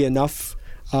that should be enough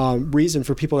reason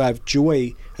for people to have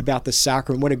joy about the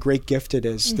sacrament. What a great gift it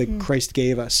is that Christ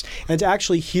gave us. And to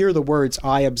actually hear the words,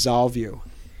 I absolve you.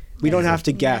 We don't have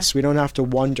to guess. We don't have to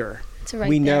wonder.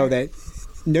 We know that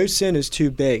no sin is too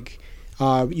big.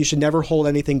 You should never hold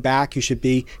anything back. You should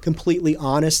be completely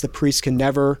honest. The priest can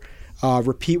never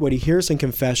repeat what he hears in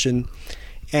confession.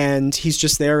 And he's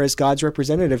just there as God's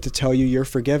representative to tell you you're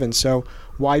forgiven. So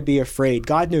why be afraid?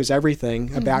 God knows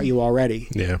everything about you already.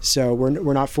 Yeah. So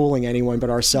we're not fooling anyone but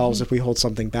ourselves if we hold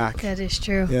something back. That is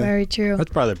true. Yeah. Very true.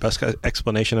 That's probably the best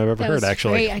explanation I've ever That heard, was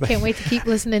actually. great. I can't wait to keep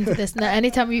listening to this. Now,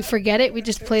 anytime we forget it, we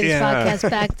just play this Yeah. podcast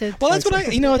back to. Well, that's what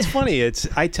it's funny.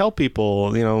 I tell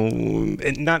people,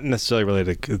 not necessarily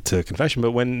related to confession,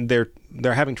 but when they're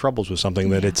having troubles with something,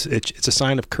 that it's a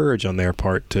sign of courage on their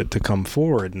part to come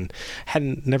forward, and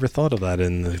hadn't never thought of that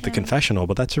in the confessional,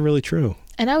 but that's really true.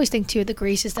 And I always think too, the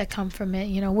graces that come from it.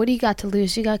 What do you got to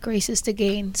lose? You got graces to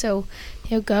gain. So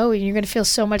go, and you're going to feel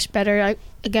so much better.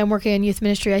 Again, working in youth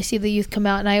ministry, I see the youth come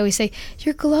out, and I always say,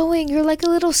 "You're glowing. You're like a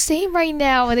little saint right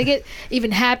now," and they get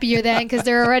even happier then because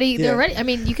they're already. I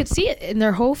mean, you could see it in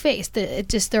their whole face.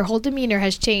 Their whole demeanor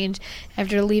has changed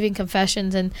after leaving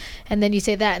confessions, and then you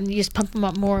say that, and you just pump them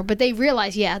up more. But they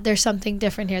realize, there's something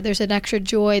different here. There's an extra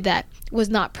joy that was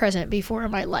not present before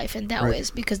in my life, and now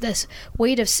is, because this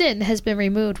weight of sin has been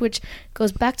removed, which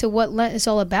goes back to what Lent is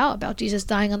all about Jesus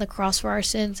dying on the cross for our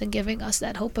sins and giving us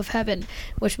that hope of heaven,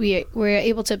 which we're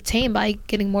able to obtain by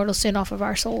getting mortal sin off of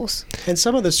our souls. And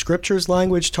some of the scriptures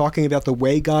language talking about the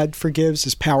way God forgives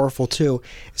is powerful too.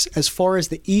 As far as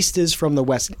the east is from the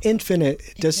west, infinite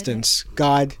distance,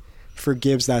 God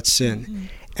forgives that sin. Mm-hmm.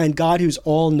 And God, who's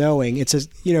all-knowing, it says,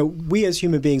 we as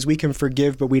human beings, we can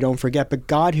forgive, but we don't forget. But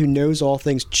God, who knows all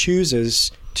things,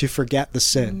 chooses to forget the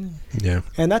sin. Yeah.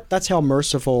 And that's how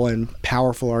merciful and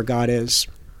powerful our God is.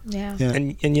 Yeah.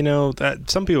 And that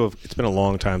some people it's been a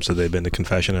long time since they've been to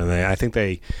confession, and I think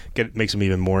it makes them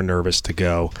even more nervous to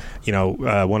go.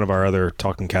 One of our other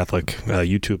Talking Catholic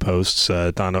YouTube hosts,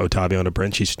 Donna Ottaviano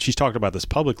Brent, she's talked about this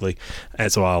publicly,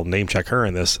 and so I'll name check her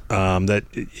in this. That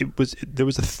there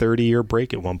was a 30-year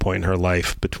break at one point in her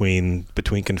life between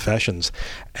confessions,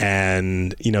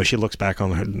 and she looks back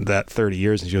on that 30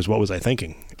 years and she goes, "What was I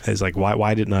thinking?" It's like,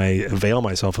 why didn't I avail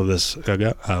myself of this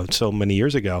so many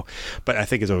years ago? But I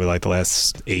think it's over like the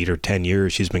last 8 or 10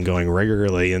 years she's been going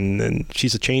regularly, and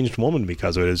she's a changed woman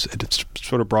because of it. It's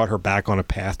sort of brought her back on a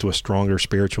path to a stronger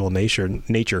spiritual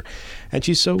nature, and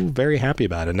she's so very happy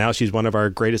about it. Now she's one of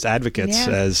our greatest advocates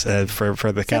as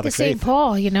for the Catholic like faith. St.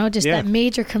 Paul, that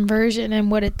major conversion and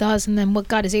what it does, and then what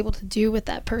God is able to do with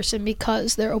that person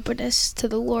because their openness to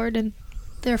the Lord and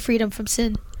their freedom from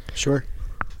sin. Sure.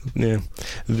 Yeah.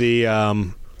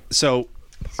 So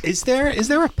is there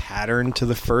a pattern to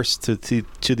the first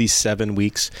to these 7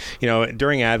 weeks?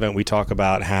 During Advent we talk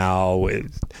about how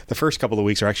the first couple of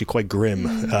weeks are actually quite grim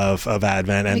of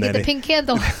Advent, and then you get the pink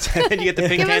candle. And then you get the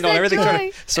pink candle, and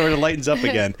everything sort of lightens up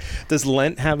again. Does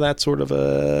Lent have that sort of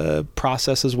a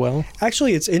process as well?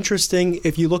 Actually, it's interesting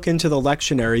if you look into the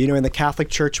lectionary. In the Catholic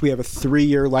Church we have a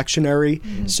 3-year lectionary,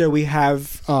 so we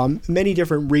have many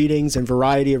different readings and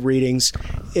variety of readings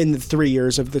in the 3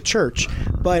 years of the Church.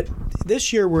 But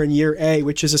this year we're in year A,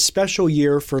 which is a special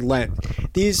year for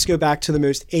Lent. These go back to the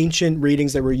most ancient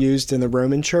readings that were used in the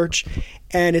Roman Church,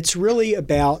 and it's really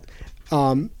about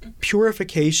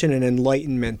purification and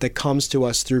enlightenment that comes to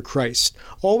us through Christ.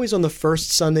 Always on the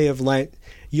first Sunday of Lent,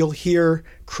 you'll hear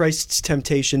Christ's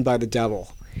temptation by the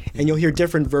devil, and you'll hear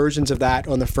different versions of that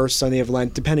on the first Sunday of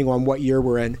Lent, depending on what year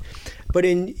we're in. But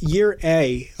in year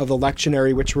A of the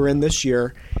lectionary, which we're in this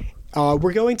year,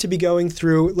 we're going to be going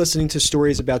through listening to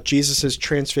stories about Jesus'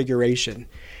 transfiguration.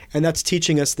 And that's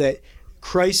teaching us that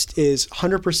Christ is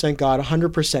 100% God,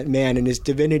 100% man, and his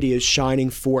divinity is shining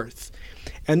forth.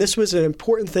 And this was an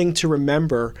important thing to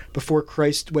remember before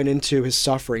Christ went into his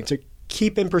suffering, to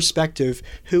keep in perspective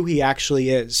who he actually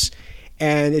is.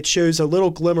 And it shows a little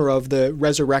glimmer of the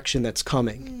resurrection that's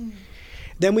coming.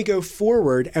 Then we go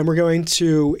forward, and we're going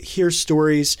to hear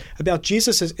stories about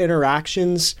Jesus'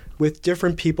 interactions with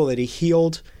different people that he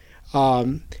healed,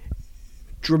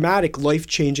 dramatic,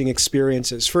 life-changing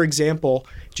experiences. For example,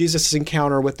 Jesus'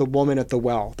 encounter with the woman at the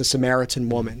well, the Samaritan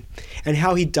woman, and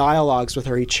how he dialogues with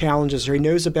her, he challenges her, he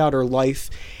knows about her life,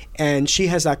 and she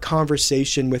has that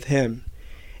conversation with him.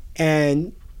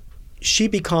 And she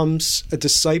becomes a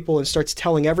disciple and starts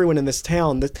telling everyone in this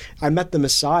town that I met the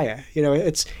Messiah.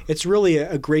 It's really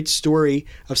a great story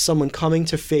of someone coming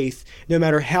to faith. No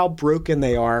matter how broken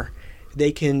they are,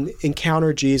 they can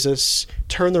encounter Jesus,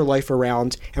 turn their life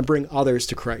around, and bring others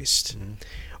to Christ. Mm-hmm.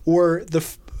 Or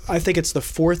I think it's the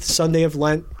fourth Sunday of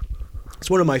Lent.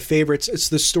 It's one of my favorites. It's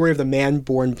the story of the man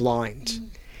born blind.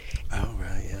 Oh,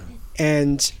 right, yeah.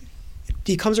 And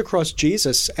he comes across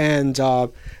Jesus, and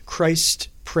Christ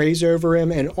prays over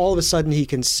him, and all of a sudden he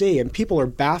can see, and people are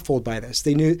baffled by this.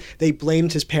 They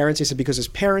blamed his parents. They said because his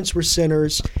parents were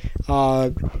sinners,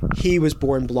 he was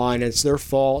born blind and it's their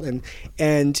fault.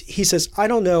 And he says, I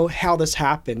don't know how this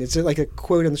happened. It's like a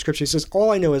quote in the scripture. He says,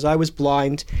 all I know is I was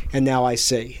blind and now I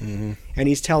see. Mm-hmm. And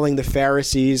he's telling the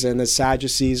Pharisees and the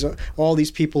Sadducees, all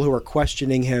these people who are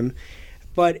questioning him.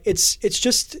 But it's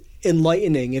just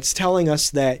enlightening. It's telling us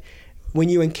that when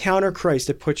you encounter Christ,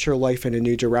 it puts your life in a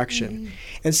new direction. Mm-hmm.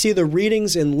 And see, the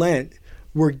readings in Lent,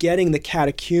 we're getting the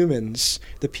catechumens,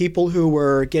 the people who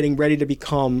were getting ready to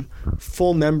become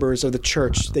full members of the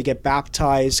church. They get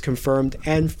baptized, confirmed,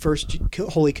 and First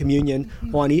Holy Communion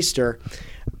on Easter.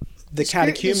 The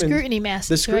catechumens, the scrutiny masses,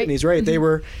 the scrutinies, right?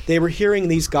 Mm-hmm. They were hearing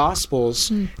these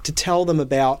gospels to tell them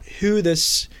about who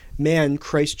this man,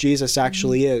 Christ Jesus,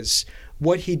 actually is.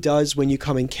 What he does when you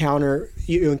encounter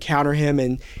him,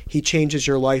 and he changes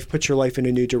your life, puts your life in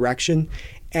a new direction.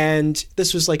 And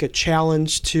this was like a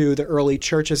challenge to the early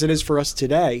church, as it is for us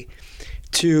today,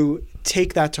 to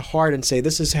take that to heart and say,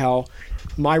 this is how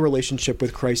my relationship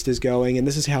with Christ is going, and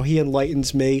this is how he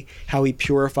enlightens me, how he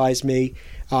purifies me,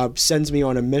 sends me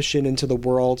on a mission into the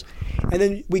world. And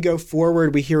then we go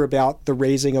forward, we hear about the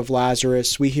raising of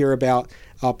Lazarus, we hear about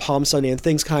Palm Sunday, and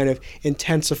things kind of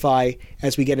intensify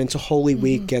as we get into Holy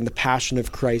Week and the Passion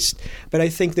of Christ. But I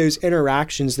think those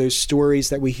interactions, those stories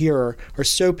that we hear are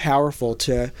so powerful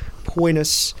to point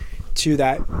us to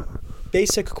that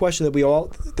basic question that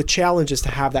the challenge is to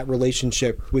have that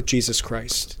relationship with Jesus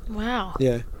Christ. Wow.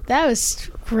 Yeah. That was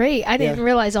great. I didn't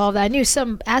realize all of that. I knew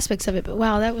some aspects of it, but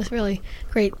wow, that was really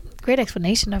great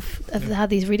explanation of how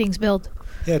these readings build.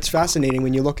 Yeah, it's fascinating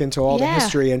when you look into all the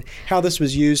history and how this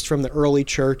was used from the early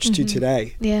church to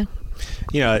today. Yeah.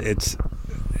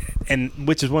 And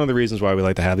which is one of the reasons why we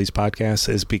like to have these podcasts,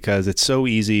 is because it's so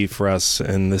easy for us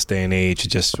in this day and age to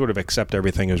just sort of accept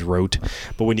everything as rote.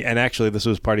 But and actually this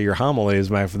was part of your homily as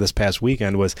for this past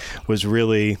weekend was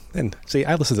really, and see,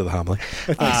 I listened to the homily,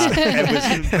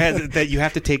 that you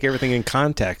have to take everything in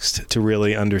context to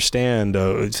really understand,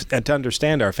 and to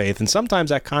understand our faith. And sometimes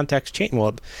that context change.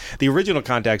 Well, the original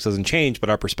context doesn't change, but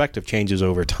our perspective changes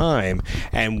over time,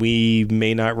 and we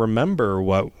may not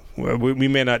remember we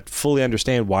may not fully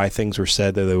understand why things were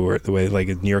said that they were the way, like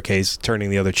in your case, turning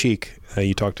the other cheek.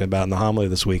 You talked about in the homily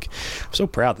this week. I'm so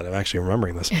proud that I'm actually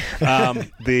remembering this. I am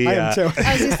too. I was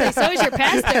going to say, so is your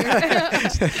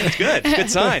pastor. It's good. It's a good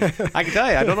sign. I can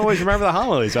tell you, I don't always remember the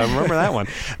homilies. I remember that one.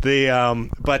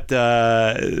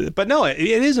 But no, it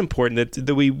is important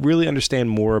that we really understand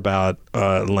more about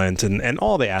Lent and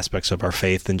all the aspects of our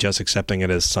faith than just accepting it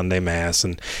as Sunday Mass.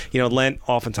 And Lent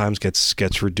oftentimes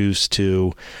gets reduced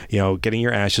to getting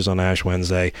your ashes on Ash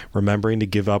Wednesday, remembering to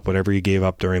give up whatever you gave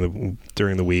up during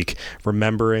the week,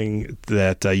 remembering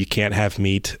that you can't have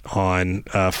meat on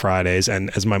Fridays.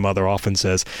 And as my mother often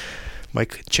says,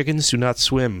 Mike, chickens do not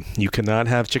swim. You cannot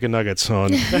have chicken nuggets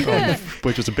on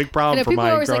which was a big problem for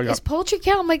my growing up. Is poultry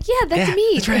cow? I'm like, yeah, that's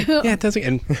meat. That's right. Yeah, it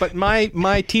doesn't. But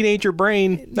my teenager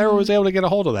brain never was able to get a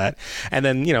hold of that. And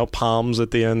then palms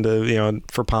at the end of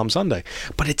for Palm Sunday.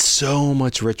 But it's so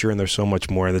much richer, and there's so much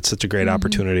more. And it's such a great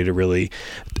opportunity to really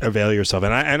avail yourself.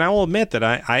 And I will admit that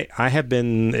I have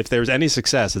been. If there's any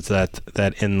success, it's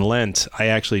that in Lent I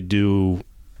actually do.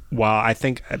 While I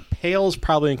think it pales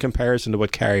probably in comparison to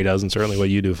what Carrie does, and certainly what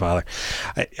you do, Father,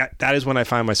 that is when I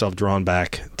find myself drawn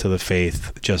back to the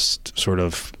faith, just sort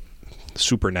of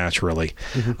supernaturally.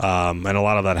 And a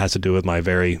lot of that has to do with my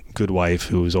very good wife,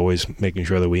 who's always making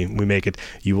sure that we make it.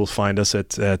 You will find us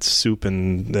at soup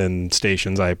and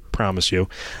stations, I promise you,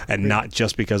 and not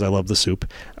just because I love the soup,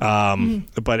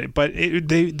 but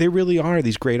they really are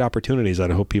these great opportunities that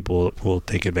I hope people will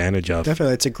take advantage of.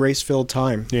 Definitely, it's a grace-filled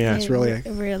time. Yeah, it's really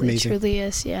amazing. Truly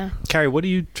is. Yeah. Carrie, what do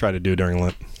you try to do during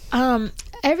Lent?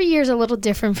 Every year is a little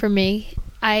different for me.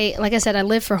 Like I said, I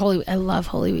live for Holy Week. I love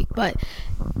Holy Week, but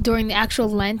during the actual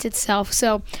Lent itself.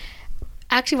 So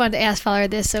I actually wanted to ask Father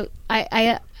this. So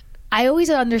I always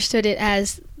understood it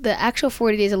as the actual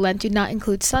 40 days of Lent do not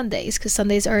include Sundays, because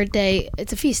Sundays are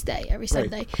it's a feast day every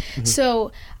Sunday. Right.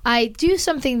 So I do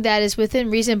something that is within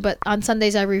reason, but on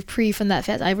Sundays I reprieve from that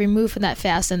fast. I remove from that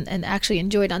fast and actually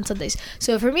enjoy it on Sundays.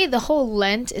 So for me, the whole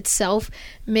Lent itself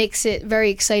makes it very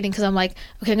exciting, because I'm like,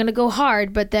 okay, I'm going to go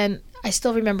hard, but then I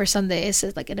still remember Sunday is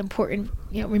like an important,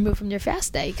 remove from your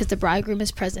fast day, because the bridegroom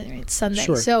is present. Right? It's Sunday.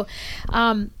 Sure. So,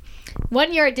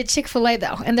 one year I did Chick-fil-A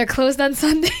though, and they're closed on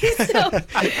Sundays. So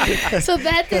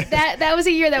that was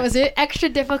a year that was extra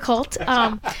difficult.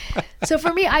 So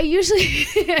for me, I usually,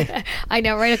 I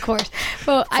know, right? Of course.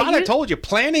 Well, Father told you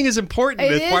planning is important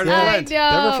as part of Lent.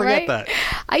 Never forget that.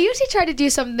 I usually try to do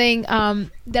something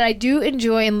that I do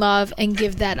enjoy and love and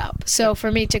give that up. So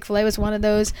for me, Chick-fil-A was one of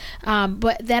those.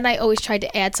 But then I always tried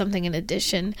to add something in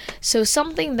addition. So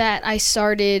something that I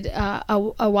started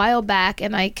a while back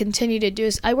and I continue to do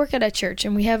is I work at a church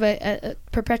and we have a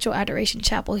perpetual adoration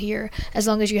chapel here as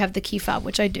long as you have the key fob,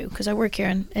 which I do because I work here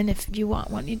and if you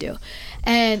want one, you do.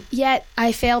 And yet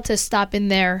I fail to stop in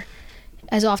there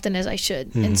as often as I should.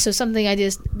 Mm-hmm. And so something I did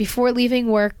is before leaving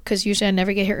work, because usually I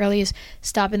never get here early, is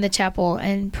stop in the chapel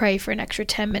and pray for an extra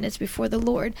 10 minutes before the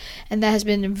Lord. And that has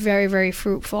been very, very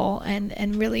fruitful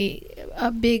and really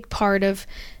a big part of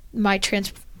my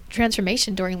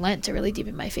transformation during Lent to really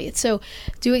deepen my faith. So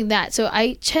doing that. So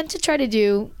I tend to try to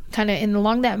do kind of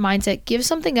along that mindset, give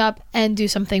something up and do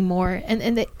something more.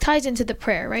 And it ties into the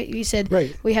prayer, right? You said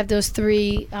we have those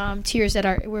three tiers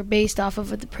that were based off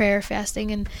of the prayer,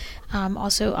 fasting, and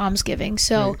also almsgiving.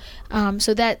 So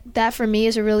so that for me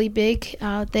is a really big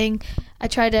thing. I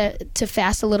try to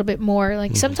fast a little bit more.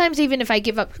 Like sometimes even if I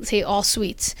give up, say, all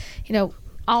sweets,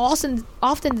 I'll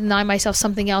often deny myself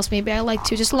something else. Maybe I like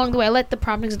to, just along the way, I let the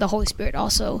promptings of the Holy Spirit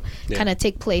also kind of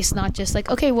take place, not just like,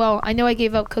 okay, well, I know I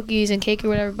gave up cookies and cake or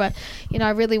whatever, but, I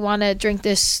really want to drink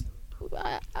this.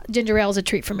 Ginger ale is a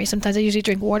treat for me. Sometimes I usually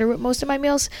drink water with most of my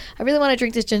meals. I really want to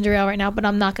drink this ginger ale right now, but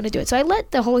I'm not going to do it. So I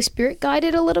let the Holy Spirit guide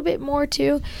it a little bit more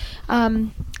too. I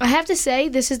have to say,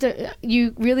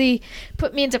 you really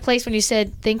put me into place when you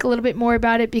said think a little bit more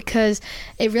about it, because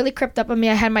it really crept up on me.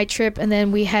 I had my trip and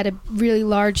then we had a really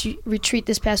large retreat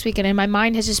this past weekend, and my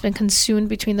mind has just been consumed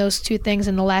between those two things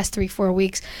in the last 3-4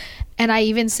 weeks. And I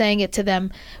even sang it to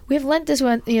them. We have Lent this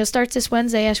one, starts this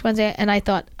Wednesday, Ash Wednesday, and I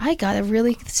thought I gotta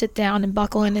really sit down and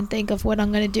buckle in and think of what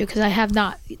I'm gonna do, because I have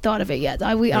not thought of it yet.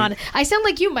 I sound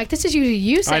like you, Mike. This is usually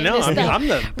you saying this stuff. I'm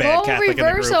the bad Catholic in the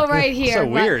group. Reversal right here. So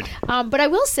weird. But I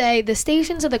will say the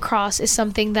Stations of the Cross is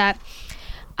something that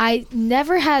I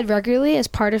never had regularly as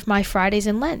part of my Fridays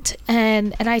in Lent.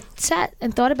 And I sat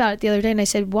and thought about it the other day, and I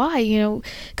said, why?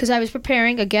 Because I was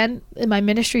preparing. Again, my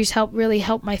ministries really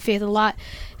helped my faith a lot,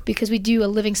 because we do a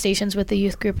living stations with the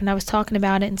youth group, and I was talking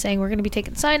about it and saying we're going to be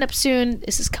taking sign up soon.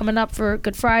 This is coming up for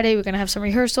Good Friday. We're going to have some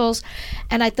rehearsals.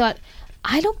 And I thought,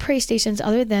 I don't pray stations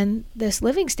other than this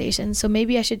living station, so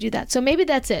maybe I should do that. So maybe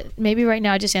that's it. Maybe right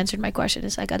now I just answered my question,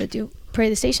 is I got to pray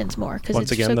the stations more, because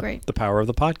it's so great. The power of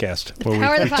the podcast. The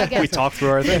power of the podcast. We talk through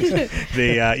our things.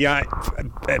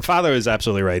 Father is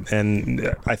absolutely right.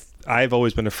 And I've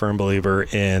always been a firm believer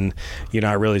in you're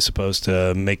not really supposed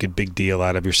to make a big deal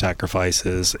out of your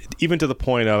sacrifices, even to the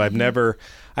point of I've never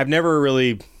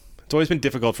really. It's always been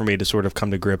difficult for me to sort of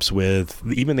come to grips with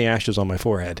even the ashes on my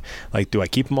forehead. Like, do I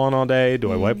keep them on all day?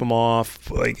 Do I wipe them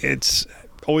off? Like, it's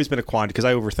always been a quandary, because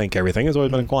I overthink everything. It's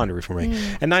always been a quandary for me.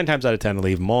 And 9 times out of 10 I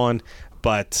leave them on,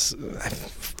 but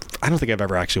I don't think I've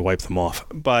ever actually wiped them off,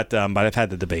 but I've had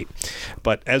the debate.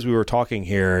 But as we were talking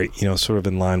here, sort of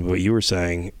in line with what you were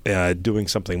saying, doing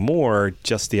something more.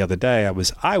 Just the other day,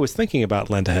 I was thinking about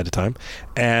Lent ahead of time,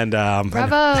 and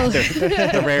bravo,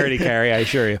 the rarity, Carrie, I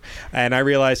assure you. And I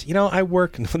realized, I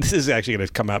work. This is actually going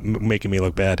to come out making me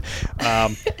look bad.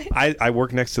 I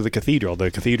work next to the cathedral.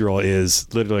 The cathedral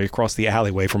is literally across the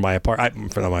alleyway from my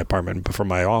apartment. From my apartment, but from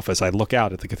my office, I look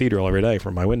out at the cathedral every day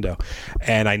from my window,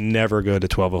 and I never go to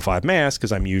 12:05 Mass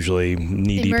because I'm usually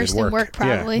knee deep in work.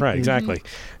 Probably. Yeah, right, exactly.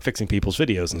 Fixing people's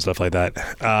videos and stuff like that.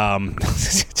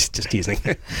 Just teasing.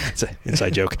 It's an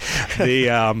inside joke.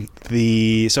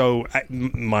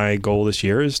 My goal this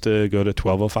year is to go to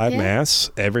 12:05 Mass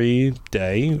every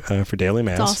day for daily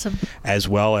Mass. That's awesome. As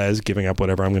well as giving up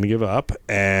whatever I'm going to give up,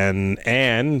 and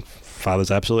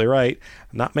Father's absolutely right.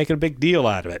 I'm not making a big deal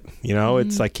out of it.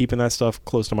 It's like keeping that stuff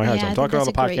close to my heart. So I'm talking on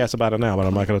the podcast about it now, but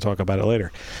I'm not going to talk about it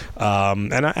later.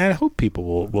 And I hope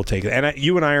people will take it. And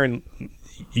you and I are in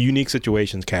unique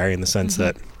situations, Carrie, in the sense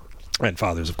that, and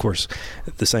Father's, of course,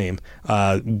 the same.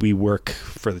 We work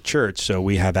for the church, so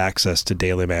we have access to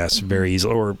daily Mass very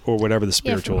easily, or whatever the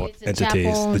spiritual entity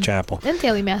is, the chapel. And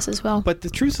daily Mass as well. But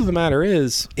the truth of the matter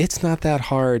is, it's not that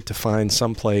hard to find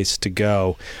some place to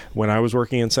go. When I was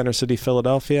working in Center City,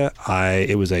 Philadelphia,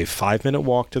 it was a 5-minute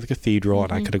walk to the cathedral,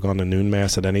 and I could have gone to noon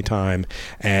Mass at any time,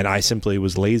 and I simply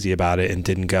was lazy about it and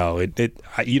didn't go.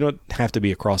 You don't have to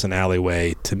be across an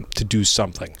alleyway to do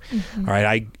something. All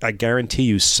right, I guarantee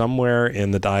you somewhere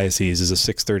in the diocese is a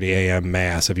 6:30 a.m.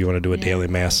 Mass if you want to do a daily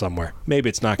Mass somewhere. Maybe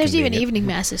it's not There's convenient. even evening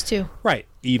Masses too. Right.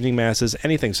 Evening Masses,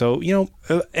 anything. So,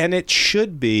 and it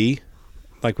should be,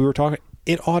 like we were talking,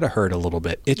 it ought to hurt a little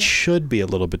bit. It should be a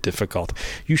little bit difficult.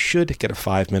 You should get a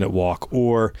 5-minute walk,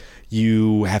 or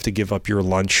you have to give up your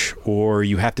lunch, or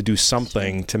you have to do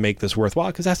something to make this worthwhile,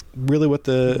 because that's really what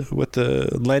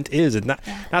the Lent is. And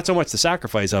not so much the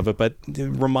sacrifice of it, but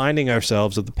reminding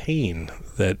ourselves of the pain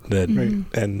that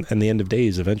and the end of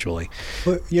days eventually.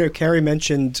 Well, Carrie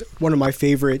mentioned one of my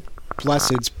favorite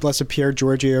Blessed Pier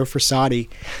Giorgio Frassati.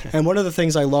 And one of the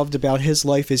things I loved about his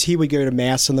life is he would go to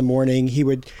Mass in the morning. He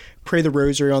would pray the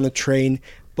rosary on the train.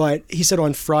 But he said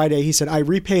on Friday, I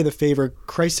repay the favor.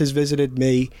 Christ has visited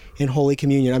me in Holy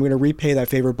Communion. I'm going to repay that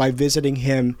favor by visiting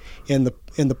him in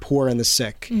the poor and the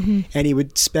sick. Mm-hmm. And he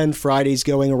would spend Fridays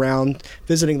going around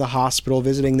visiting the hospital,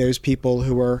 visiting those people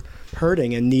who were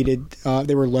hurting and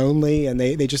they were lonely, and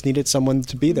they just needed someone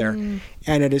to be there. Mm.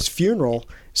 And at his funeral,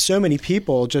 so many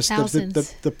people, just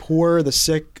the poor, the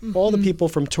sick, all the people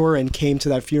from Turin came to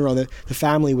that funeral. The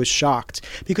family was shocked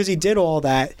because he did all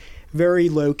that very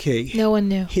low key. No one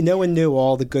knew. No one knew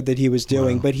all the good that he was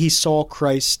doing, but he saw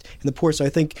Christ in the poor. So I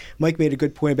think Mike made a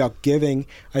good point about giving.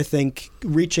 I think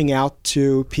reaching out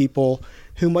to people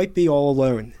who might be all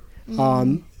alone.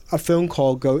 Mm. A phone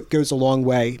call goes a long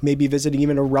way. Maybe visiting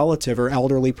even a relative or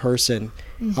elderly person.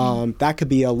 Mm-hmm. That could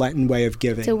be a Lenten way of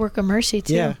giving. It's a work of mercy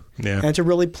too. Yeah. And to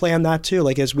really plan that too.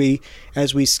 Like as we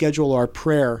schedule our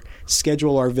prayer,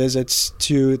 schedule our visits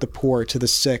to the poor, to the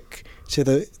sick, to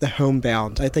the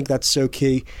homebound. I think that's so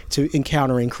key to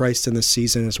encountering Christ in this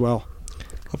season as well.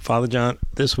 Well, Father John,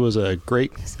 this was a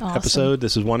great episode.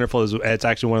 This is wonderful. It's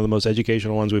actually one of the most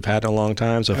educational ones we've had in a long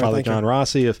time. So Father John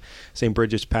Rossi of St.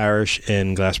 Bridget's Parish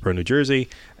in Glassboro, New Jersey.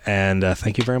 And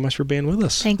thank you very much for being with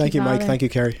us. Thank you, Mike. Thank you,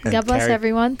 Carrie. God bless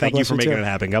everyone. Thank you for making it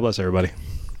happen. God bless everybody.